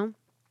 you know.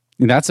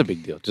 And that's a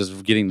big deal,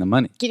 just getting the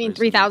money. Getting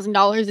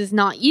 $3,000 is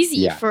not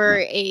easy for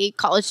a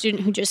college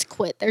student who just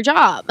quit their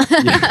job.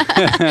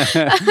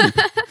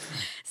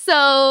 So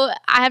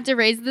I have to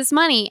raise this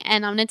money.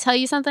 And I'm going to tell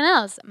you something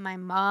else. My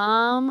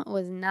mom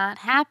was not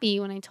happy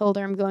when I told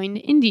her I'm going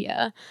to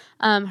India.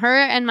 Her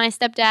and my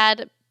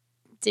stepdad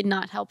did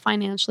not help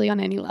financially on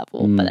any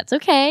level, but that's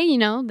okay. You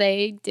know,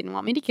 they didn't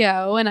want me to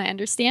go, and I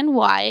understand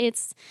why.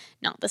 It's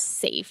not the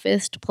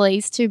safest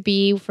place to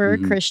be for a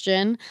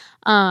Christian.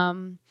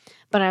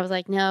 But I was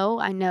like, no,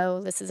 I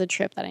know this is a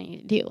trip that I need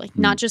to do. Like,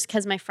 not just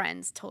because my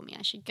friends told me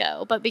I should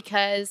go, but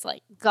because,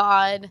 like,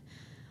 God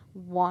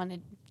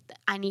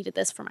I needed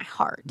this for my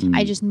heart.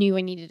 I just knew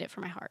I needed it for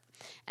my heart.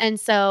 And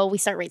so we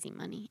start raising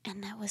money,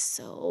 and that was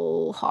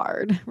so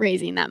hard,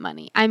 raising that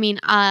money. I mean,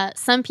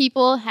 some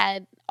people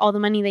had all the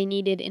money they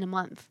needed in a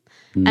month.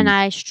 And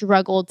I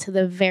struggled to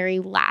the very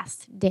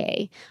last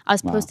day. I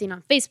was posting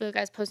on Facebook. I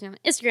was posting on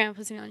Instagram,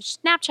 posting on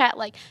Snapchat,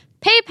 like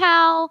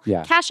PayPal,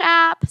 Cash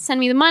App, send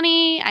me the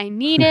money. I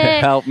need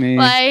it. Help me.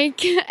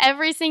 Like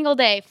every single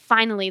day.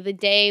 Finally, the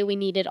day we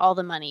needed all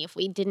the money. If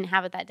we didn't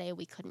have it that day,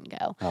 we couldn't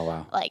go. Oh,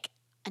 wow. Like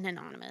an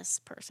anonymous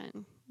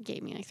person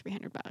gave me like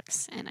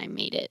 $300 and I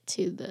made it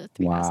to the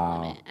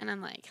 3,000 limit. And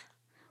I'm like,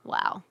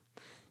 wow.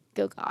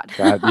 Go God.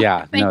 Thank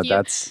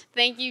you.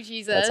 Thank you,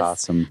 Jesus. That's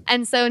awesome.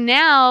 And so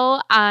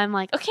now I'm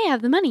like, okay, I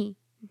have the money.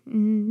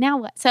 Now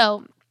what?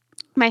 So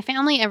my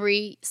family,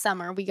 every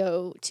summer, we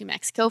go to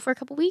Mexico for a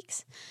couple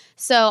weeks.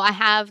 So I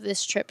have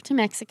this trip to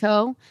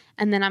Mexico,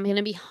 and then I'm going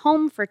to be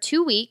home for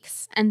 2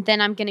 weeks, and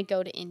then I'm going to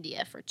go to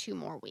India for 2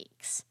 more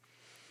weeks.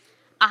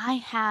 I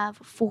have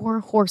 4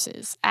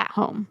 horses at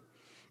home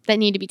that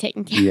need to be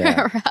taken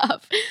care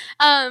of.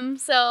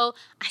 So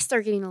I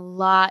start getting a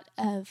lot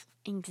of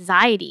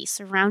anxiety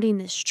surrounding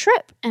this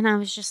trip. And I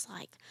was just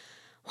like,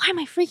 why am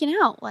I freaking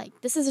out? Like,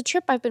 this is a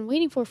trip I've been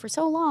waiting for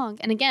so long.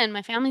 And again,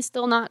 my family's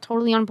still not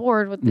totally on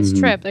board with this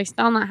trip. They're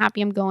still not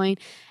happy I'm going.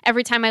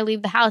 Every time I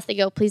leave the house, they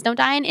go, please don't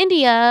die in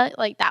India.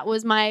 Like, that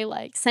was my,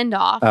 like,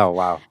 send-off. Oh,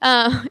 wow.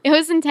 It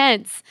was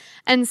intense.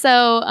 And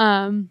so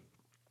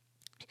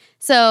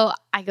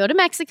I go to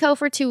Mexico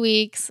for 2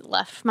 weeks,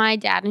 left my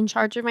dad in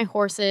charge of my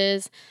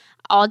horses,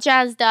 all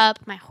jazzed up.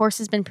 My horse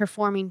has been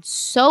performing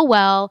so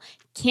well.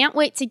 Can't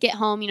wait to get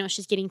home. You know,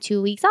 she's getting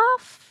 2 weeks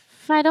off.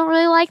 I don't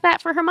really like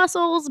that for her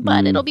muscles,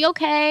 but it'll be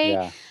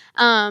okay.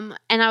 And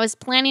I was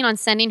planning on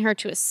sending her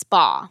to a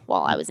spa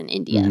while I was in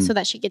India so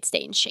that she could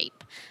stay in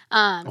shape.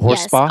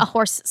 Horse spa? A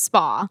horse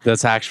spa.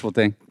 That's an actual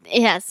thing.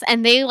 Yes,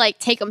 and they like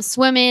take them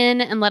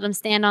swimming and let them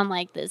stand on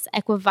like this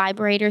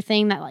equivibrator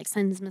thing that like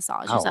sends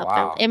massages up.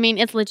 Wow. I mean,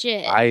 it's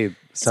legit. I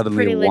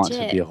suddenly want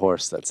legit. to be a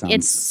horse. That sounds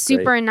It's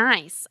super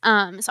nice.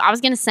 So I was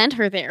gonna send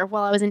her there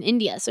while I was in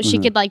India, so she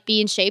could like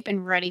be in shape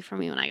and ready for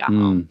me when I got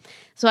home.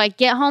 So I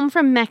get home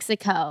from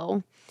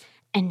Mexico,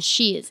 and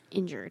she is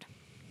injured,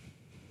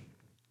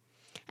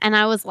 and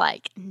I was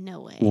like, no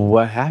way.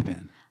 What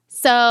happened?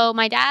 So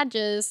my dad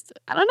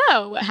I don't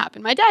know what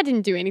happened. My dad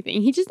didn't do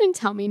anything. He just didn't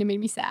tell me, and it made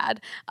me sad.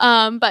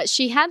 But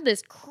she had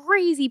this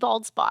crazy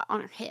bald spot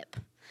on her hip.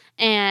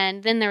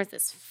 And then there was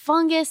this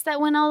fungus that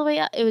went all the way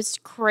up. It was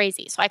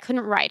crazy. So I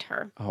couldn't ride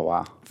her. Oh,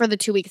 wow. For the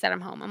 2 weeks that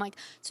I'm home. I'm like,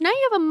 so now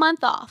you have a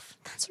month off.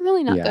 That's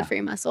really not good for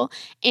your muscle.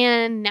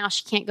 And now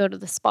she can't go to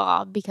the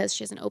spa because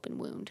she has an open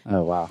wound.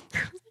 Oh, wow.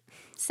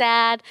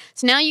 Sad.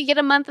 So now you get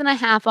a month and a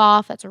half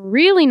off. That's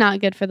really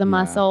not good for the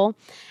muscle.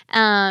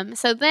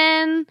 So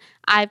then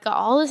I've got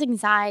all this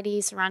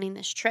anxiety surrounding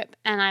this trip.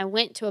 And I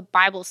went to a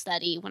Bible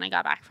study when I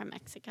got back from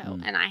Mexico.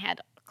 And I had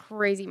a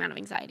crazy amount of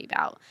anxiety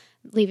about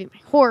leaving my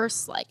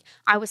horse. Like,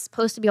 I was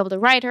supposed to be able to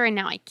ride her, and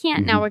now I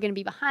can't. Now we're going to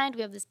be behind.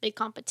 We have this big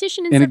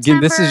competition in September. And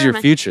again, this is your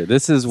future.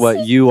 This is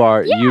what you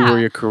are. You were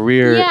your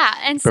career. Yeah.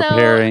 And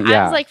preparing. So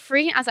I was like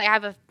freaking. I was like,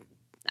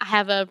 I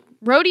have a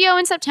rodeo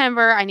in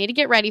September I need to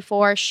get ready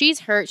for.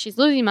 She's hurt. She's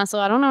losing muscle.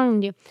 I don't know what I'm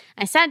going to do.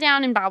 I sat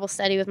down in Bible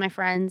study with my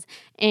friends,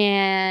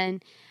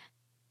 and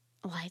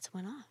lights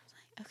went off. I was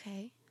like,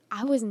 okay.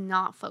 I was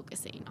not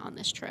focusing on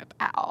this trip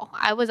at all.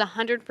 I was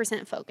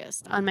 100%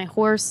 focused on my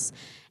horse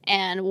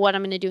and what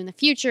I'm going to do in the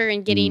future,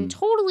 and getting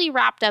totally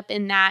wrapped up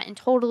in that and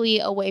totally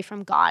away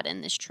from God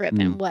in this trip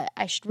and what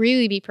I should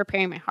really be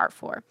preparing my heart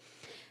for.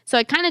 So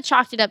I kind of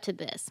chalked it up to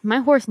this. My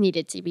horse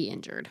needed to be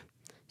injured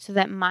so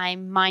that my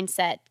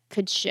mindset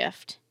could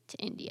shift to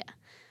India.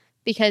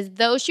 Because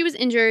though she was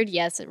injured,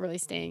 yes, it really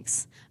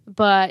stinks,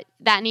 but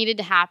that needed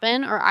to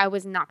happen, or I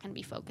was not going to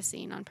be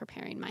focusing on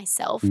preparing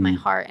myself, my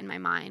heart, and my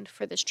mind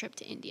for this trip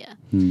to India.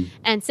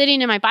 And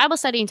sitting in my Bible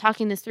study and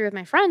talking this through with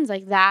my friends,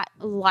 like that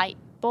light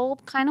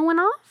bulb kind of went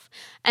off.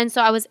 And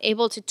so I was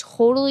able to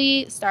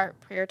totally start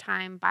prayer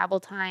time, Bible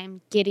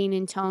time, getting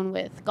in tone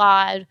with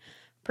God,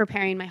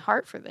 preparing my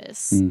heart for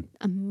this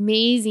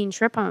amazing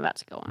trip I'm about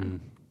to go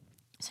on.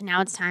 So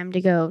now it's time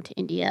to go to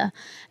India,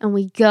 and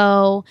we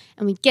go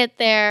and we get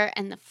there,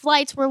 and the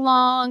flights were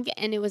long,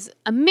 and it was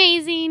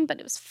amazing, but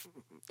it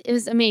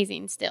was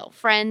amazing still.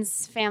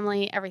 Friends,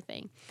 family,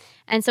 everything.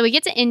 And so we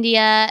get to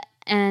India,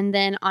 and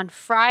then on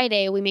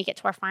Friday we make it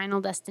to our final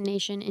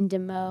destination in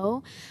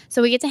Demo.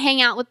 So we get to hang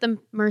out with the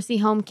Mercy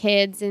Home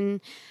kids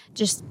and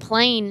just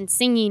playing and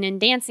singing and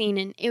dancing,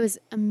 and it was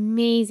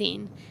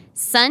amazing.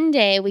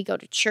 Sunday we go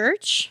to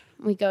church.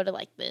 We go to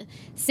like the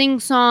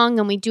sing song,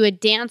 and we do a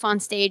dance on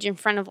stage in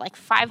front of like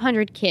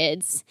 500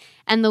 kids.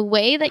 And the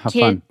way that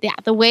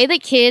the way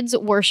that kids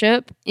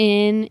worship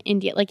in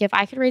India, like if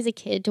I could raise a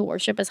kid to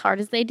worship as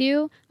hard as they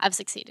do, I've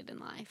succeeded in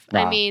life.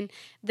 Wow. I mean,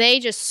 they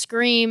just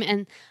scream,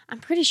 and I'm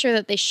pretty sure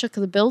that they shook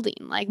the building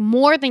like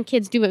more than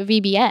kids do at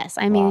VBS.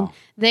 I mean,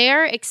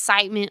 their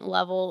excitement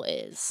level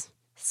is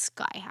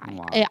sky high.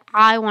 Wow.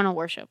 I want to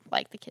worship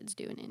like the kids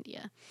do in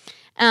India.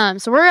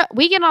 So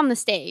we get on the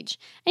stage,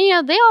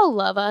 and they all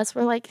love us.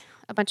 We're like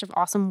a bunch of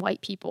awesome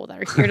white people that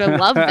are here to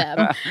love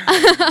them.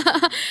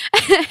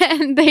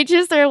 And they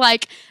just are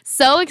like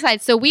so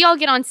excited. So we all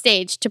get on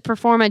stage to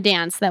perform a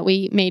dance that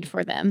we made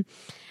for them,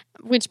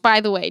 which,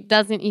 by the way,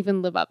 doesn't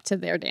even live up to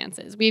their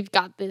dances. We've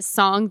got this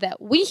song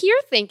that we here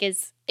think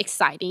is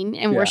exciting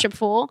and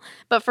worshipful,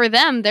 but for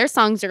them, their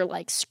songs are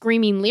like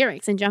screaming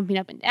lyrics and jumping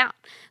up and down.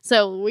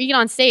 So we get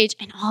on stage,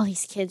 and all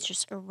these kids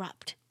just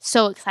erupt,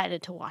 so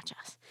excited to watch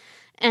us.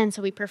 And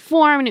so we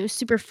performed, and it was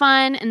super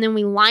fun. And then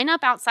we line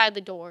up outside the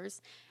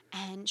doors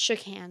and shook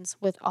hands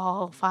with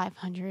all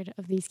 500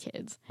 of these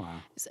kids.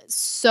 Wow. It was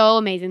so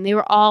amazing. They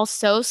were all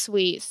so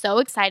sweet, so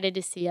excited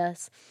to see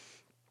us.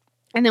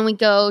 And then we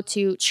go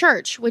to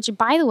church, which,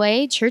 by the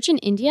way, church in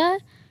India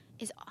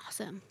is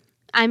awesome.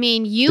 I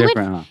mean, you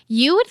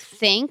would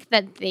think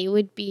that they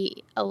would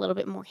be a little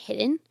bit more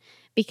hidden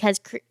because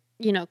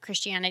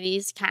Christianity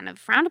is kind of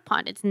frowned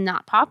upon. It's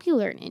not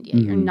popular in India.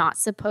 You're not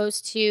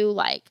supposed to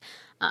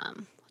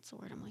what's the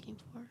word I'm looking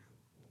for?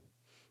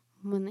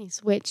 When they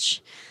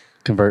switch.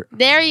 Convert.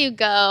 There you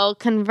go.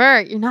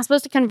 Convert. You're not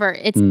supposed to convert.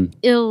 It's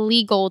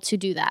illegal to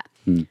do that.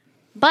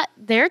 But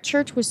their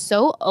church was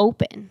so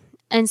open.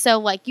 And so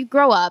like you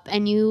grow up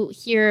and you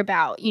hear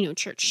about,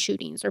 church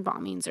shootings or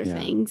bombings or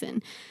things,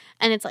 and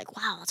it's like,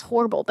 wow, that's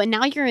horrible. But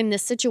now you're in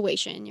this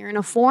situation. You're in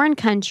a foreign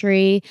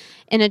country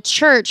in a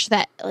church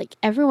that like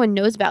everyone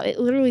knows about. It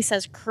literally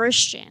says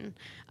Christian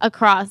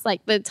across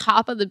like the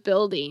top of the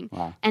building.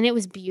 Wow. And it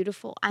was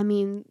beautiful. I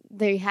mean,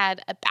 they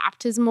had a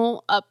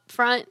baptismal up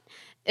front.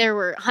 There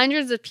were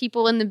hundreds of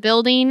people in the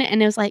building,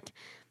 and it was like,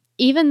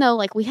 even though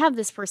like we have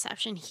this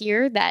perception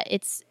here that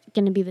it's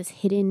going to be this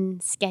hidden,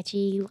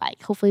 sketchy,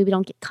 like hopefully we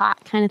don't get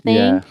caught kind of thing.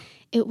 Yeah.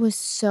 It was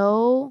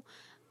so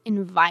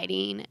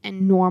inviting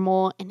and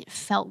normal, and it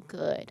felt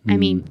good. I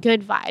mean,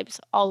 good vibes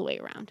all the way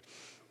around.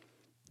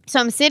 So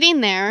I'm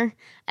sitting there,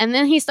 and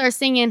then he starts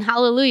singing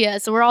Hallelujah.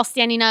 So we're all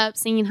standing up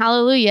singing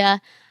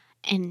Hallelujah,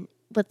 and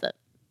with the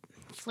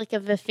flick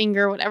of the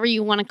finger, whatever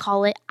you want to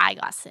call it, I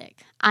got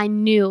sick. I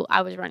knew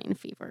I was running a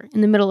fever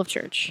in the middle of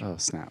church. Oh,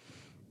 snap.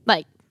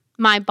 Like,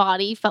 my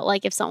body felt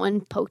like if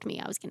someone poked me,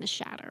 I was going to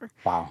shatter.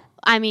 Wow.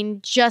 I mean,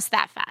 just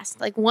that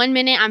fast. Like, 1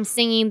 minute I'm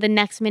singing, the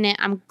next minute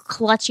I'm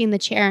clutching the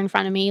chair in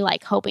front of me,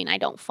 like hoping I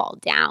don't fall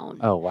down.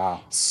 Oh,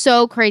 wow.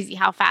 So crazy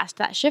how fast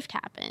that shift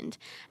happened.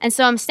 And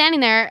so I'm standing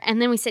there,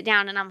 and then we sit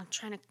down, and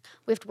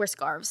we have to wear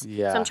scarves.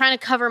 Yeah. So I'm trying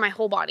to cover my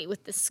whole body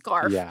with this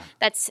scarf Yeah.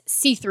 that's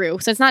see-through,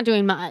 so it's not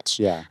doing much.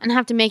 Yeah. And I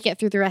have to make it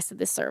through the rest of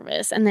the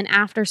service. And then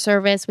after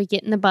service, we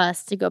get in the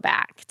bus to go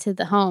back to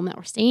the home that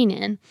we're staying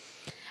in.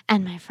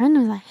 And my friend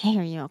was like, hey,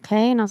 are you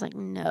okay? And I was like,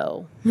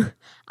 no,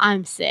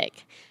 I'm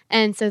sick.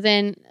 And so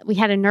then we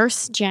had a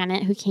nurse,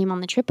 Janet, who came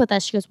on the trip with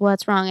us. She goes,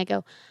 what's wrong? I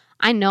go,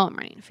 I know I'm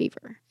running a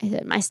fever. I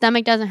said, my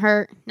stomach doesn't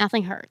hurt.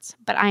 Nothing hurts.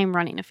 But I am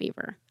running a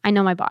fever. I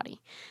know my body.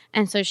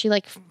 And so she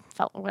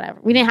felt whatever.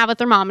 We didn't have a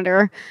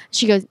thermometer.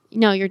 She goes,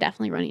 no, you're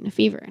definitely running a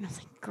fever. And I was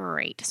like,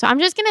 great. So I'm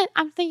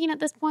thinking at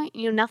this point,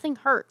 nothing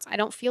hurts. I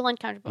don't feel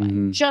uncomfortable.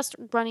 I'm just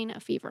running a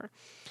fever.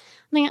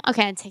 I'm thinking,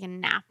 okay, I'd take a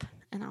nap,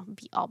 and I'll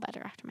be all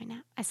better after my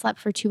nap. I slept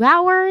for 2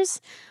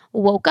 hours,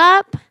 woke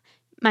up.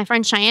 My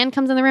friend Cheyenne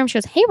comes in the room. She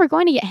goes, hey, we're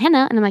going to get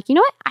henna. And I'm like, you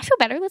know what? I feel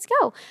better. Let's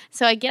go.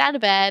 So I get out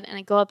of bed, and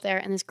I go up there,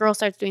 and this girl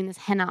starts doing this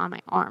henna on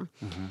my arm.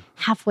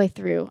 Halfway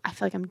through, I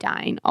feel like I'm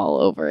dying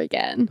all over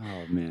again.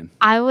 Oh, man.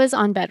 I was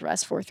on bed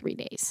rest for 3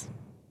 days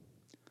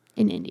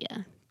in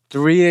India.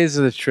 3 days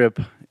of the trip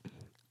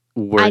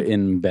were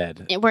in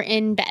bed. We're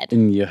in bed.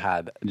 And you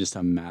had just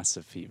a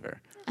massive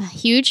fever. A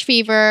huge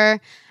fever.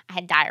 I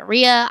had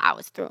diarrhea. I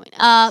was throwing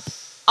up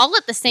all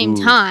at the same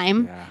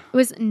time. Yeah. It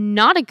was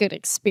not a good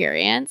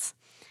experience.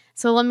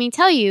 So let me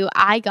tell you,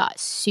 I got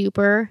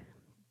super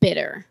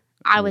bitter.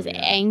 I was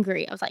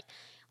angry. I was like,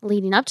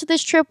 leading up to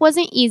this trip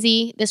wasn't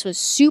easy. This was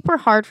super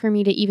hard for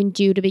me to even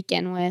do to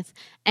begin with.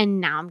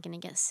 And now I'm going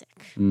to get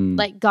sick.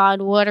 Like,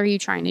 God, what are you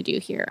trying to do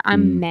here?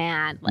 I'm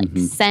mad. Like,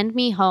 send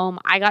me home.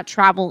 I got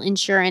travel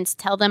insurance.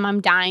 Tell them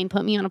I'm dying.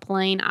 Put me on a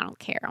plane. I don't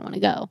care. I want to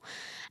go.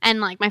 And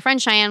like, my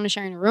friend Cheyenne was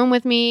sharing a room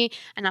with me,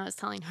 and I was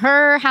telling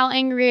her how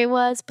angry I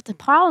was. But the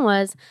problem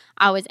was,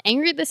 I was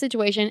angry at the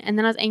situation, and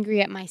then I was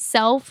angry at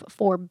myself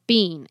for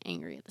being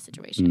angry at the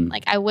situation.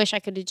 Like, I wish I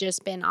could have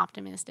just been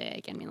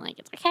optimistic and been like,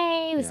 it's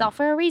okay, this is all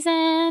for a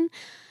reason.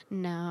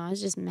 No, I was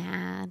just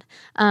mad.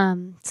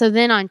 So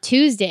then on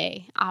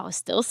Tuesday, I was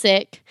still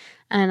sick,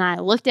 and I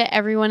looked at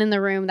everyone in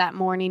the room that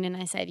morning, and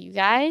I said, you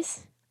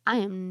guys, I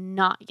am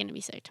not going to be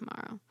sick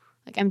tomorrow.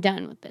 Like, I'm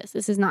done with this.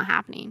 This is not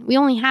happening. We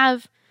only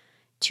have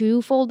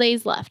 2 full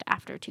days left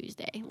after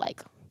Tuesday.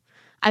 Like,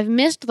 I've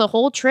missed the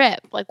whole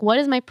trip. Like, what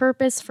is my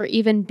purpose for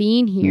even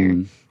being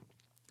here?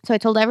 So I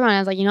told everyone, I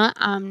was like, you know what?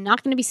 I'm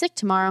not going to be sick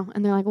tomorrow.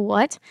 And they're like,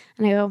 what?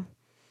 And I go,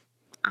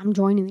 I'm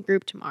joining the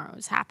group tomorrow.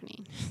 It's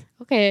happening.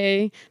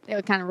 Okay. They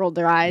would kind of rolled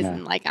their eyes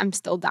and like, I'm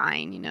still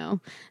dying,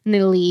 and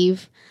they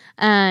leave.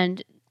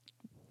 And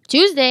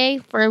Tuesday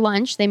for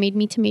lunch, they made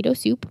me tomato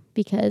soup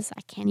because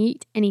I can't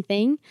eat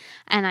anything.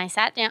 And I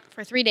sat down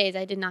for 3 days.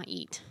 I did not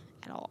eat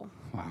at all.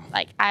 Wow.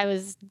 Like, I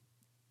was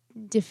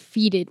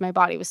defeated. My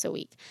body was so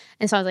weak.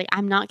 And so I was like,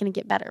 I'm not going to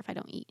get better if I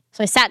don't eat.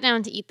 So I sat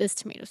down to eat this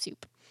tomato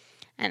soup.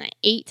 And I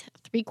ate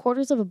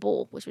 3/4 of a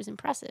bowl, which was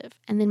impressive.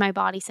 And then my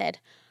body said,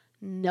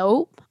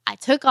 nope. I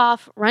took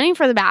off running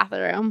for the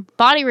bathroom.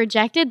 Body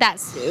rejected that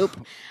soup.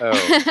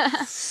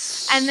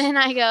 And then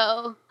I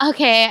go,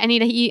 okay, I need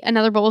to eat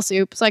another bowl of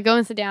soup. So I go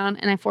and sit down,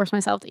 and I force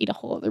myself to eat a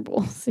whole other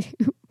bowl of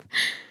soup.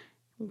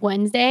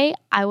 Wednesday,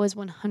 I was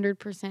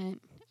 100%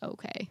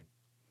 okay.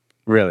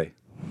 Really?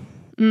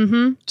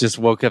 Mm-hmm. Just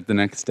woke up the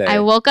next day. I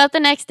woke up the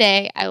next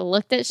day. I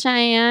looked at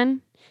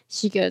Cheyenne.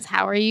 She goes,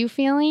 how are you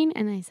feeling?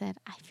 And I said,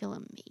 I feel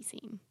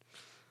amazing.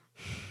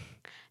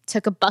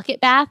 Took a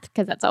bucket bath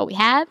because that's all we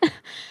had,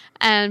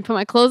 and put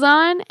my clothes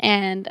on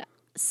and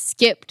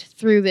skipped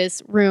through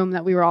this room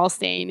that we were all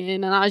staying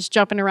in. And I was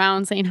jumping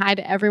around saying hi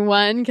to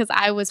everyone because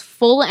I was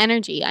full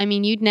energy. I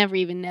mean, you'd never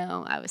even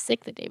know I was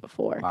sick the day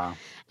before. Wow.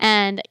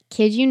 And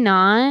kid you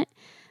not,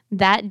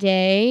 that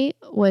day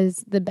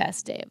was the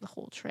best day of the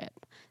whole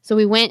trip. So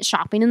we went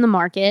shopping in the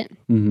market,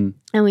 and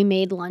we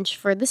made lunch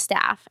for the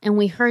staff, and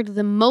we heard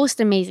the most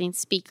amazing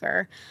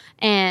speaker.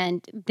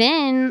 And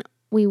then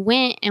we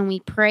went and we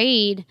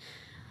prayed.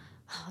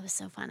 Oh, it was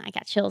so fun. I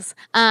got chills.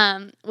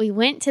 We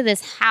went to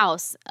this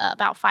house,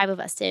 about 5 of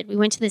us did. We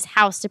went to this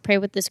house to pray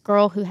with this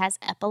girl who has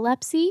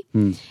epilepsy,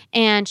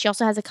 and she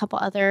also has a couple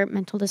other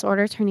mental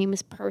disorders. Her name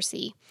is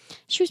Percy.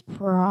 She was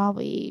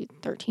probably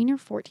 13 or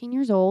 14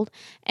 years old,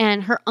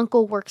 and her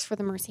uncle works for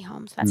the Mercy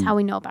Home, so that's how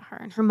we know about her.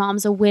 And her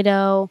mom's a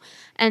widow,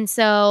 and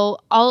so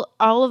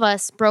all of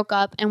us broke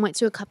up and went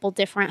to a couple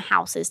different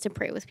houses to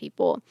pray with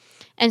people.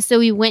 And so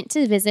we went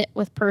to visit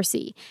with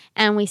Percy,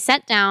 and we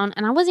sat down,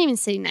 and I wasn't even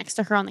sitting next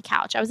to her on the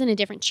couch. I was in a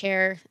different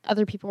chair.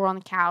 Other people were on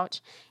the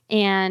couch,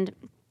 and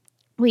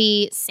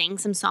we sang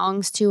some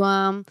songs to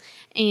him,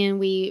 and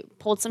we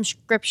pulled some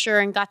scripture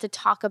and got to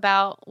talk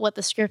about what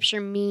the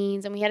scripture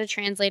means. And we had a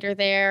translator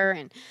there,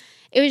 and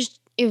it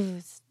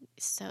was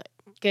so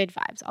good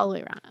vibes all the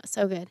way around. It was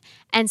so good.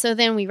 And so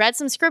then we read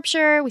some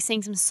scripture, we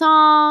sang some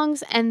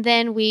songs, and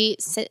then we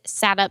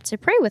sat up to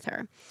pray with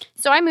her.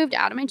 So I moved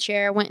out of my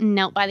chair, went and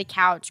knelt by the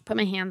couch, put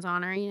my hands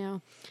on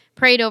her,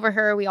 prayed over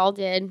her. We all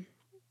did.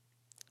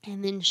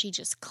 And then she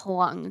just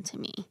clung to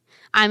me.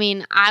 I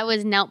mean, I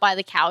was knelt by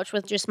the couch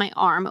with just my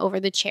arm over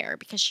the chair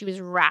because she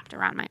was wrapped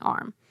around my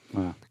arm.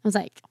 Wow. I was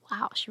like,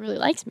 wow, she really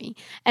likes me.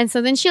 And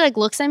so then she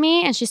looks at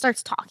me and she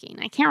starts talking.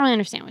 I can't really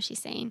understand what she's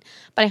saying,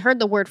 but I heard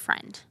the word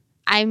friend.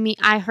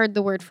 I heard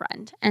the word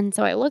friend. And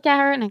so I look at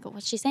her and I go,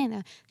 what's she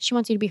saying? She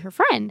wants you to be her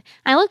friend.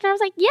 And I looked at her, I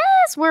was like,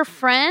 yes, we're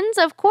friends.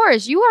 Of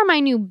course. You are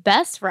my new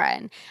best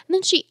friend. And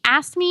then she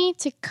asked me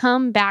to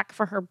come back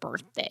for her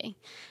birthday.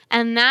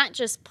 And that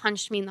just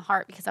punched me in the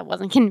heart because I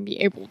wasn't going to be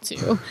able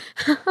to.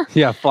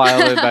 Yeah, fly all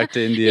the way back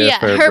to India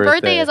for her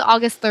birthday is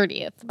August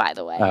 30th, by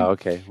the way. Oh,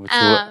 okay.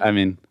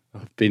 It'd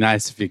be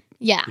nice if you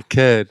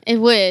could. It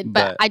would,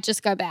 but I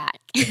just got back.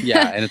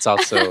 Yeah, and it's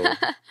also,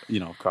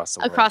 across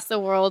the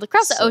world.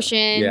 Across the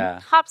ocean. Yeah.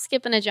 Hop,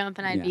 skip, and a jump,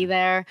 and I'd be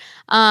there.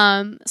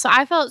 So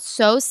I felt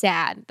so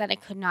sad that I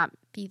could not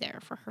be there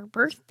for her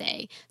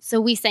birthday.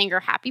 So we sang her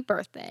happy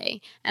birthday,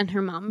 and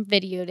her mom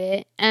videoed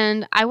it.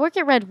 And I work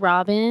at Red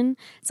Robin,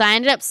 so I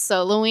ended up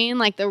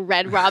soloing the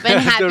Red Robin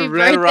happy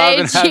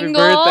birthday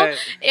jingle.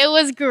 It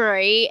was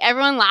great.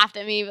 Everyone laughed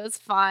at me. It was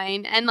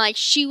fine. And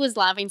she was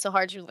laughing so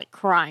hard, she was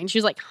crying.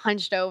 She was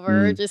hunched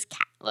over, just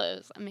cat. It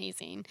was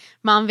amazing.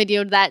 Mom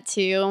videoed that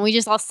too, and we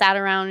just all sat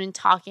around and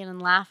talking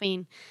and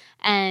laughing.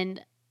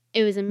 And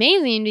it was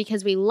amazing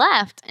because we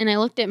left, and I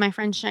looked at my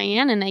friend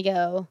Cheyenne and I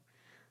go,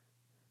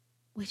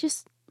 we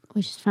just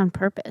found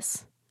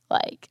purpose.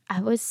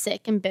 I was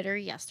sick and bitter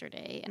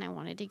yesterday and I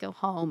wanted to go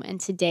home, and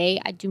today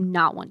I do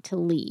not want to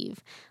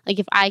leave.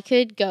 If I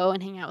could go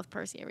and hang out with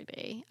Percy every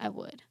day, I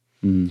would.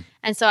 And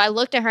so I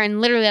looked at her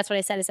and literally that's what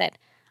I said. I said,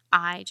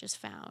 I just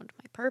found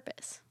my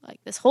purpose.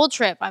 This whole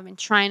trip, I've been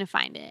trying to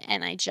find it,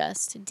 and I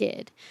just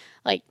did.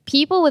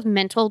 People with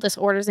mental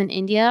disorders in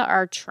India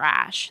are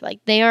trash.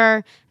 They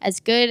are as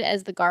good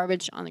as the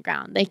garbage on the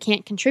ground. They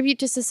can't contribute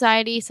to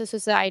society, so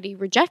society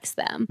rejects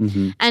them.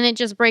 Mm-hmm. And it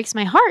just breaks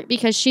my heart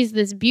because she's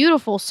this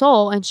beautiful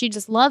soul, and she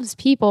just loves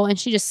people, and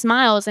she just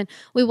smiles. And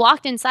we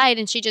walked inside,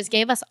 and she just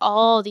gave us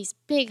all these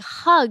big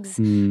hugs.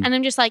 And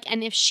I'm just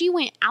and if she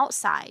went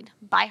outside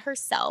by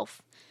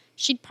herself,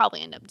 she'd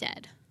probably end up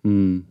dead.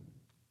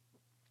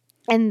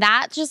 And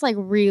that just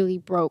really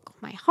broke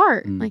my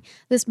heart.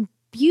 This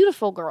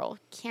beautiful girl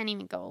can't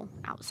even go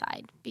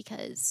outside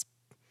because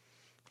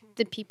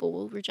the people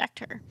will reject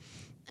her.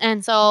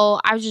 And so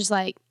I was just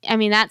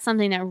that's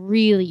something that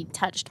really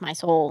touched my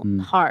soul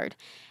hard.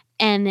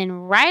 And then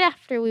right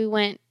after we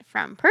went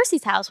from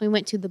Percy's house, we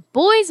went to the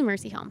boys'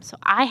 mercy home. So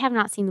I have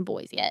not seen the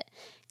boys yet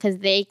because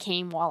they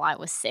came while I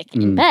was sick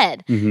in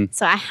bed. Mm-hmm.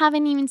 So I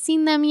haven't even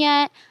seen them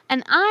yet.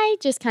 And I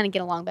just kind of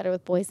get along better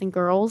with boys than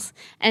girls.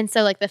 And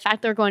so the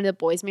fact that we're going to the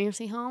boys'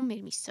 mercy home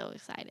made me so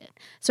excited.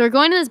 So we're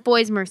going to this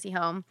boys' mercy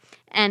home,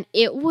 and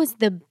it was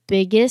the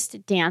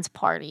biggest dance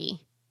party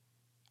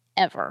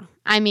ever.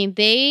 I mean,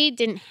 they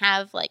didn't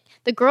have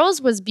the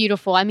girls was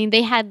beautiful. I mean,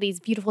 they had these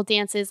beautiful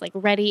dances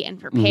ready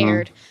and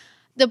prepared. Mm-hmm.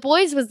 The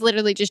boys was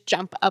literally just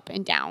jump up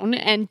and down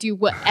and do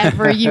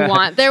whatever you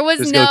want. There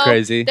was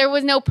there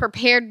was no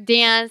prepared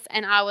dance,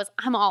 and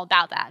I'm all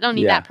about that. I don't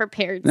need that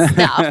prepared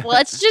stuff.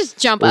 Let's just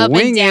jump up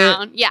and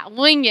down. Yeah,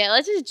 wing it.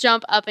 Let's just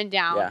jump up and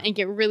down and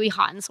get really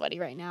hot and sweaty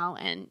right now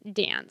and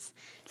dance.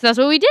 So that's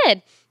what we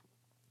did.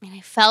 And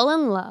I fell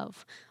in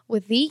love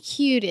with the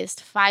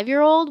cutest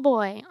 5-year-old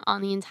boy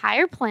on the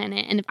entire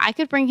planet. And if I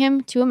could bring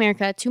him to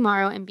America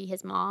tomorrow and be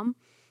his mom,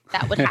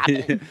 that would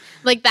happen.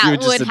 That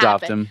would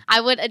happen. I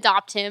would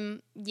adopt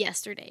him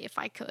yesterday if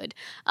I could.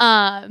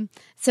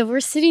 So we're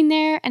sitting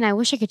there, and I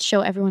wish I could show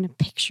everyone a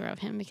picture of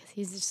him because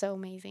he's just so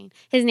amazing.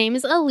 His name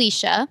is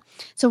Alicia.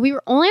 So we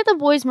were only at the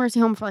boys' mercy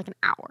home for an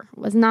hour. It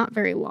was not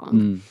very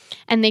long.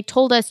 And they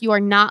told us you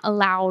are not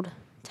allowed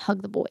to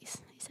hug the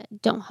boys. They said,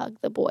 don't hug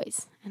the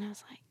boys. And I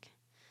was like,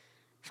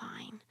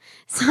 fine.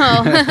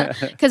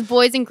 So, because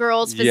boys and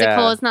girls,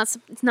 physical,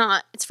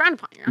 it's frowned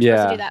upon. You're not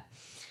supposed to do that.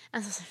 I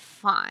was like,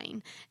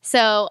 fine.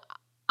 So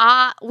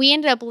we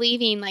ended up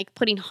leaving,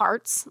 putting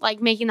hearts,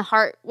 making the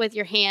heart with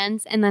your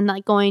hands and then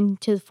going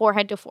to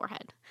forehead to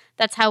forehead.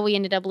 That's how we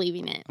ended up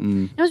leaving it.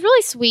 It was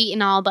really sweet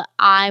and all, but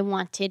I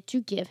wanted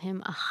to give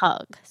him a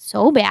hug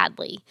so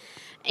badly.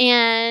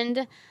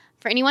 And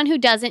for anyone who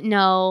doesn't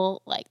know,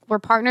 we're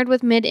partnered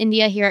with Mid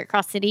India here at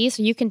Cross City,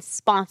 so you can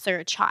sponsor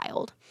a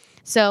child.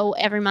 So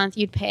every month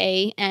you'd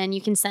pay, and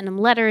you can send him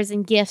letters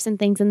and gifts and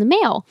things in the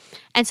mail.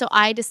 And so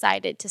I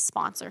decided to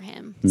sponsor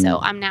him. So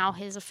I'm now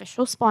his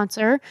official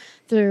sponsor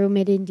through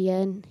Mid India,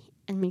 and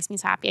it makes me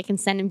so happy. I can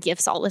send him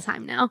gifts all the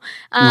time now.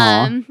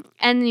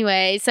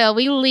 Anyway, so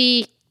we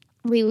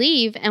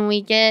leave and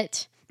we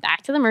get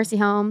back to the mercy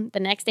home. The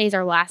next day is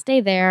our last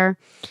day there,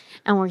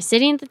 and we're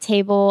sitting at the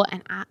table,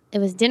 and it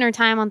was dinner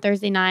time on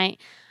Thursday night.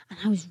 And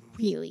I was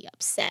really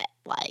upset.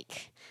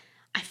 Like,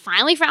 I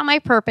finally found my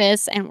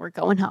purpose and we're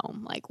going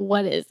home. Like,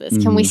 what is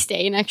this? Can we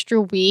stay an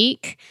extra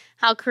week?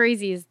 How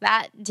crazy is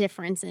that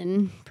difference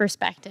in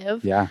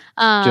perspective? Yeah.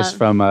 Just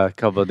from a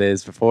couple of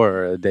days before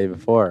or a day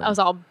before. I was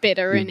all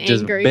bitter and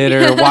just angry.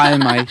 bitter. Why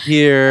am I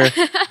here?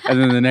 And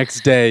then the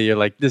next day you're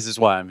like, this is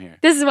why I'm here.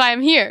 This is why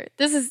I'm here.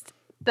 This is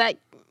that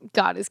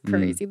God is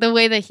crazy. The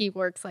way that he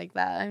works like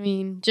that. I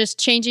mean, just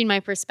changing my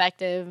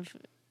perspective.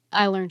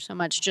 I learned so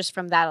much just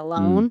from that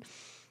alone.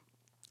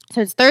 So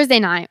it's Thursday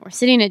night. We're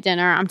sitting at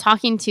dinner. I'm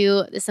talking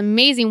to this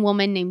amazing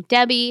woman named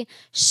Debbie.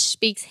 She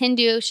speaks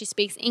Hindu. She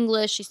speaks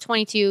English. She's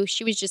 22.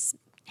 She was just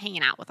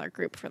hanging out with our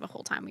group for the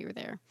whole time we were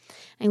there.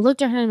 And I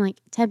looked at her and I'm like,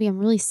 Debbie, I'm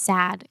really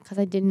sad because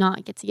I did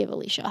not get to give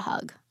Alicia a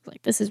hug. I was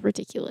like, this is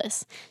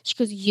ridiculous. She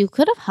goes, you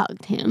could have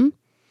hugged him.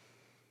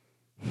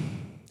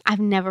 I've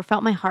never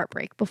felt my heart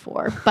break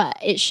before, but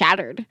it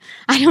shattered.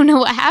 I don't know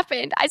what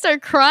happened. I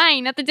started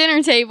crying at the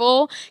dinner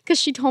table because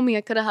she told me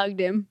I could have hugged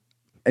him.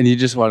 And you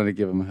just wanted to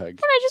give him a hug. And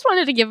I just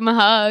wanted to give him a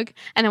hug.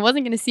 And I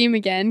wasn't going to see him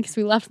again because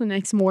we left the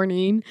next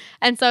morning.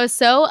 And so I was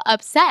so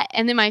upset.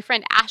 And then my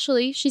friend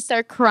Ashley, she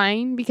started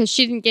crying because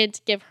she didn't get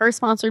to give her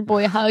sponsored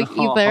boy a hug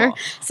either.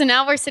 So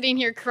now we're sitting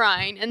here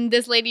crying. And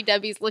this lady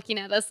Debbie's looking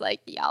at us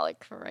like, y'all are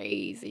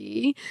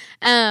crazy.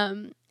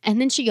 And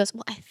then she goes,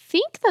 well, I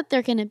think that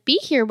they're going to be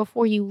here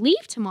before you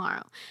leave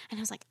tomorrow. And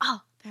I was like,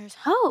 oh, there's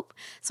hope.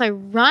 So I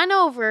run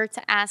over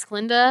to ask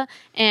Linda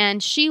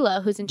and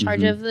Sheila, who's in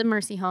charge of the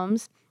Mercy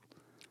Homes,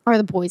 are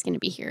the boys going to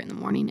be here in the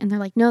morning? And they're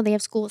like, no, they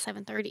have school at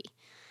 7:30.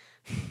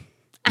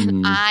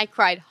 And I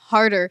cried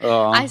harder.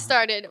 I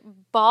started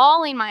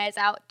bawling my eyes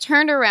out,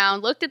 turned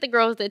around, looked at the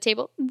girls at the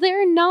table.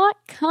 They're not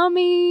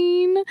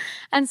coming.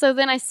 And so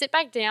then I sit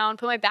back down,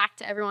 put my back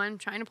to everyone,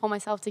 trying to pull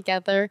myself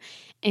together.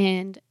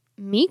 And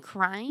me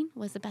crying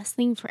was the best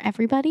thing for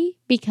everybody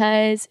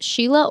because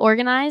Sheila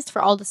organized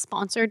for all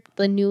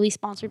the newly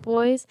sponsored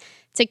boys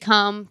to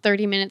come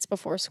 30 minutes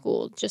before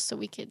school just so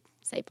we could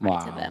say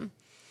bye to them.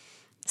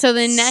 So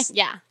the next,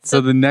 So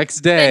the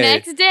next day,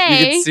 you get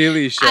to see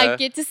Alicia. I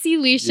get to see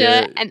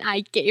Alicia, and I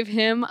gave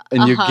him a hug.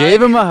 And you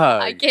gave him a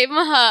hug. I gave him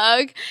a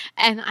hug,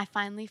 and I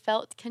finally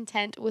felt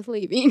content with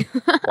leaving.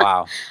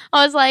 Wow.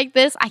 I was like,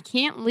 I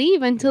can't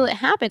leave until it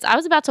happens. I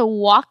was about to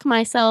walk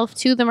myself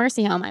to the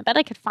Mercy Home. I bet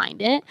I could find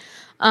it,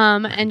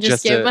 and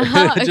just give him a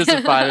hug. Just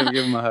to find him and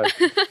give him a hug.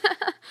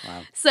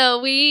 Wow.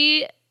 So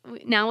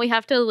now we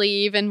have to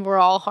leave, and we're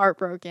all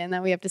heartbroken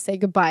that we have to say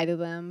goodbye to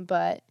them.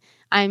 But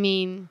I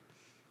mean,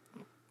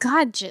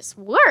 God just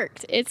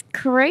worked. It's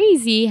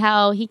crazy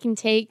how he can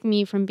take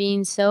me from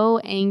being so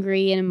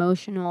angry and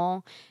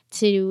emotional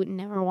to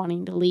never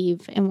wanting to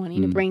leave and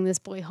wanting to bring this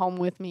boy home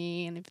with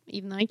me. And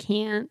even though I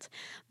can't,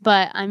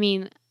 but I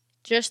mean,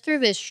 just through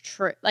this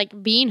trip,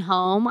 like being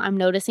home, I'm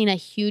noticing a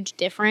huge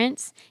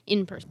difference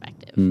in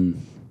perspective.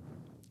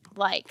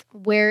 Like,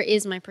 where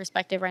is my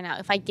perspective right now?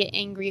 If I get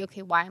angry,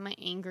 okay, why am I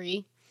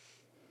angry?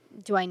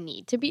 Do I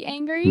need to be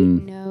angry?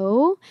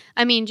 No.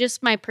 I mean,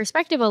 just my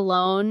perspective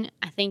alone,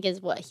 I think,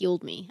 is what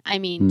healed me. I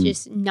mean,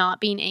 just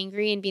not being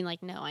angry and being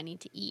like, no, I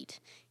need to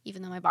eat.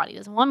 Even though my body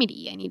doesn't want me to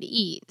eat, I need to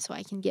eat so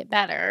I can get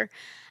better.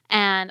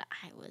 And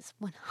I was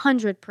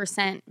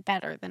 100%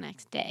 better the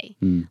next day.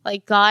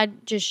 Like,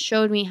 God just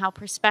showed me how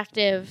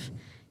perspective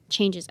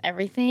changes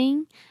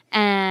everything.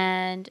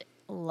 And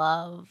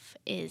love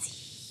is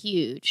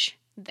huge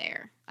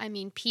there. I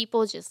mean,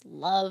 people just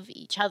love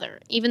each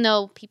other, even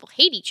though people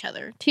hate each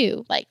other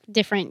too, like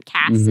different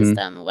caste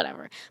system or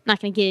whatever. I'm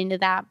not going to get into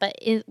that. But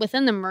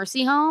within the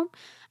Mercy Home,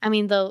 I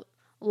mean, the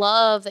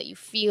love that you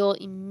feel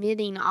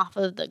emitting off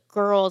of the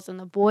girls and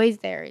the boys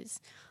there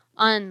is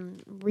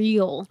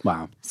unreal.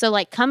 Wow. So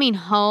like coming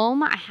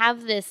home, I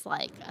have this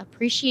like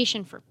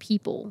appreciation for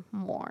people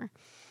more.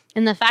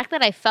 And the fact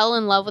that I fell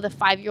in love with a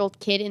 5-year-old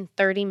kid in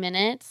 30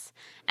 minutes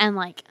and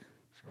like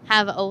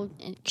have an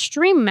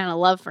extreme amount of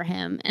love for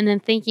him, and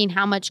then thinking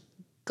how much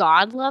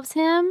God loves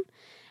him,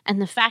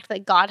 and the fact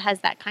that God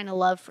has that kind of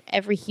love for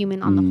every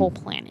human on the whole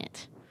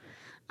planet,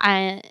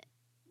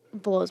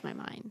 blows my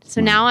mind. So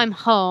now I'm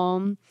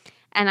home,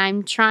 and I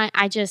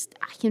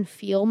can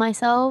feel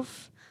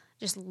myself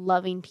just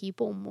loving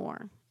people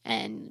more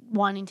and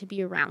wanting to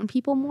be around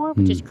people more,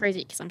 which is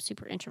crazy because I'm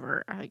super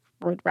introvert. I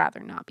would rather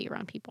not be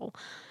around people.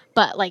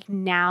 But like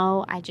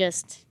now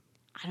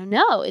I don't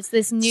know. It's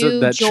this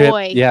new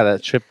joy.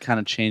 That trip kind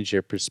of changed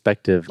your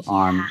perspective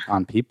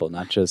on people,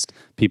 not just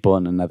people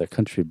in another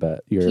country,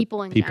 but your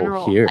people in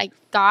general. Here. Like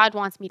God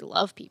wants me to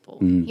love people.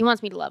 He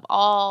wants me to love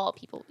all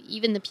people,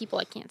 even the people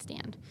I can't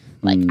stand.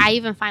 Like I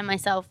even find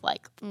myself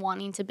like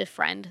wanting to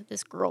befriend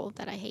this girl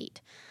that I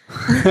hate.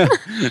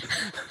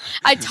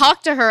 I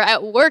talked to her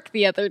at work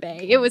the other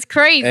day. It was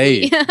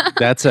crazy. Hey,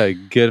 that's a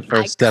good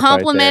first step. I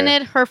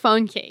complimented her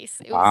phone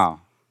case.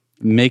 Wow.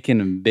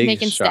 Making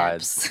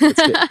strides.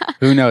 Steps.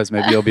 Who knows?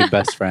 Maybe you'll be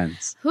best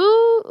friends.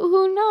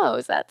 Who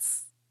knows?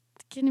 That's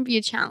going to be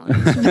a challenge.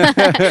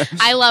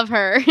 I love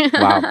her.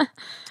 Wow.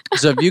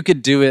 So if you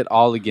could do it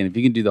all again, if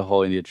you could do the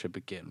whole India trip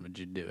again, would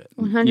you do it?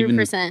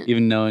 100%.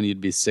 Even knowing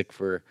you'd be sick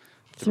for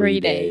 3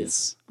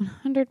 days.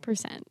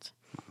 100%.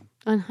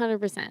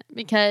 100%.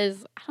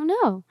 Because I don't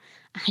know.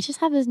 I just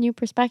have this new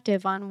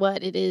perspective on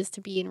what it is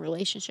to be in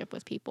relationship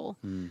with people.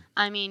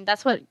 I mean,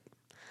 that's what,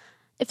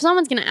 if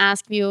someone's going to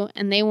ask you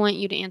and they want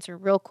you to answer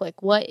real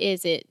quick, what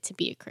is it to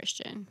be a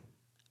Christian?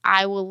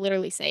 I will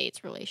literally say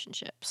it's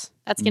relationships.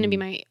 That's going to be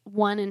my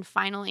one and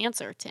final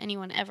answer to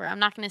anyone ever. I'm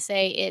not going to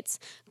say it's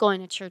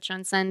going to church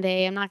on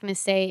Sunday. I'm not going to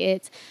say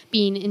it's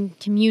being in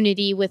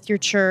community with your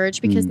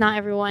church, because not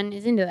everyone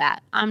is into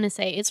that. I'm going to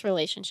say it's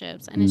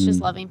relationships, and it's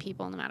just loving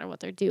people no matter what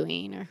they're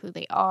doing or who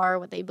they are,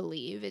 what they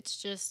believe. It's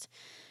just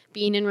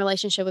being in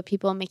relationship with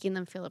people and making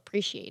them feel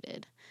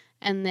appreciated.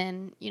 And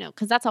then,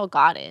 because that's all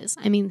God is.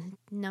 I mean,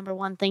 number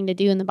one thing to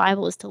do in the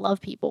Bible is to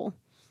love people.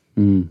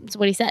 That's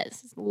what he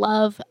says.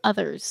 Love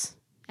others.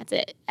 That's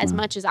it. As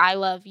much as I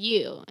love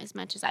you, as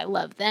much as I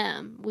love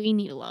them, we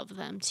need to love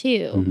them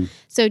too.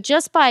 So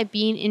just by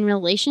being in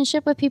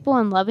relationship with people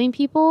and loving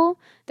people,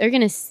 they're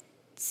going to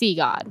see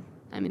God.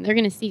 I mean, they're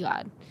going to see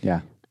God.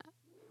 Yeah.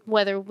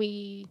 Whether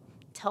we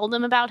tell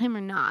them about him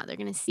or not, they're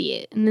going to see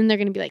it. And then they're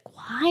going to be like,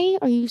 why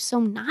are you so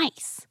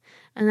nice?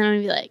 And then I'm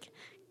going to be like,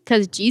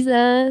 because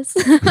Jesus.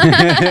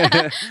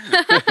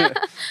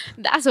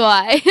 That's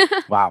why.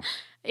 Wow.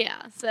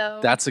 Yeah, so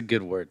That's a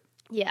good word.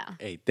 yeah.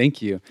 Hey,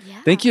 thank you.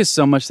 Yeah. Thank you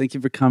so much. Thank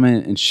you for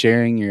coming and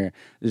sharing your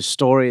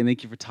story. And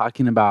thank you for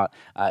talking about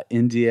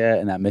India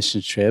and that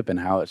mission trip and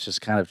how it's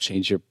just kind of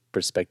changed your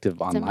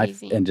perspective on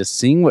life amazing. and just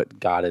seeing what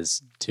God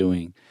is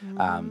doing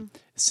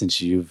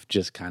since you've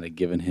just kind of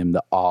given him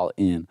the all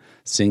in,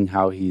 seeing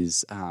how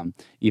he's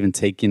even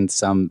taken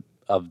some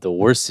of the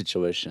worst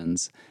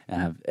situations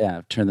and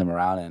have turned them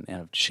around and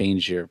have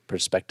changed your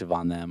perspective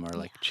on them, or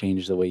like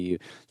changed the way you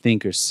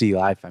think or see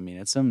life. I mean,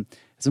 it's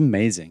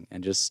amazing,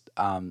 and just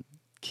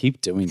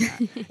keep doing that.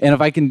 And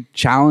if I can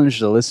challenge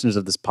the listeners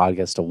of this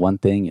podcast to one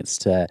thing, it's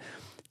to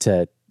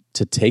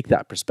take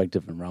that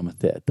perspective and run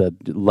with it. The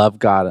love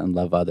God and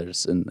love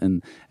others,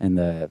 and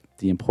the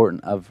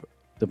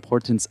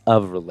importance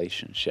of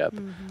relationship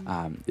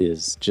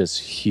is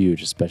just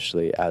huge,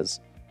 especially as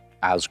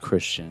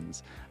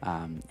Christians.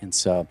 And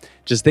so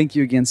just thank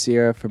you again,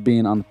 Sierra, for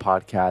being on the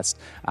podcast.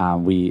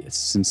 We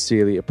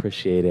sincerely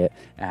appreciate it.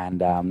 And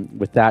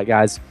with that,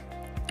 guys,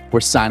 we're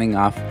signing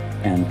off,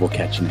 and we'll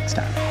catch you next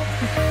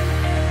time.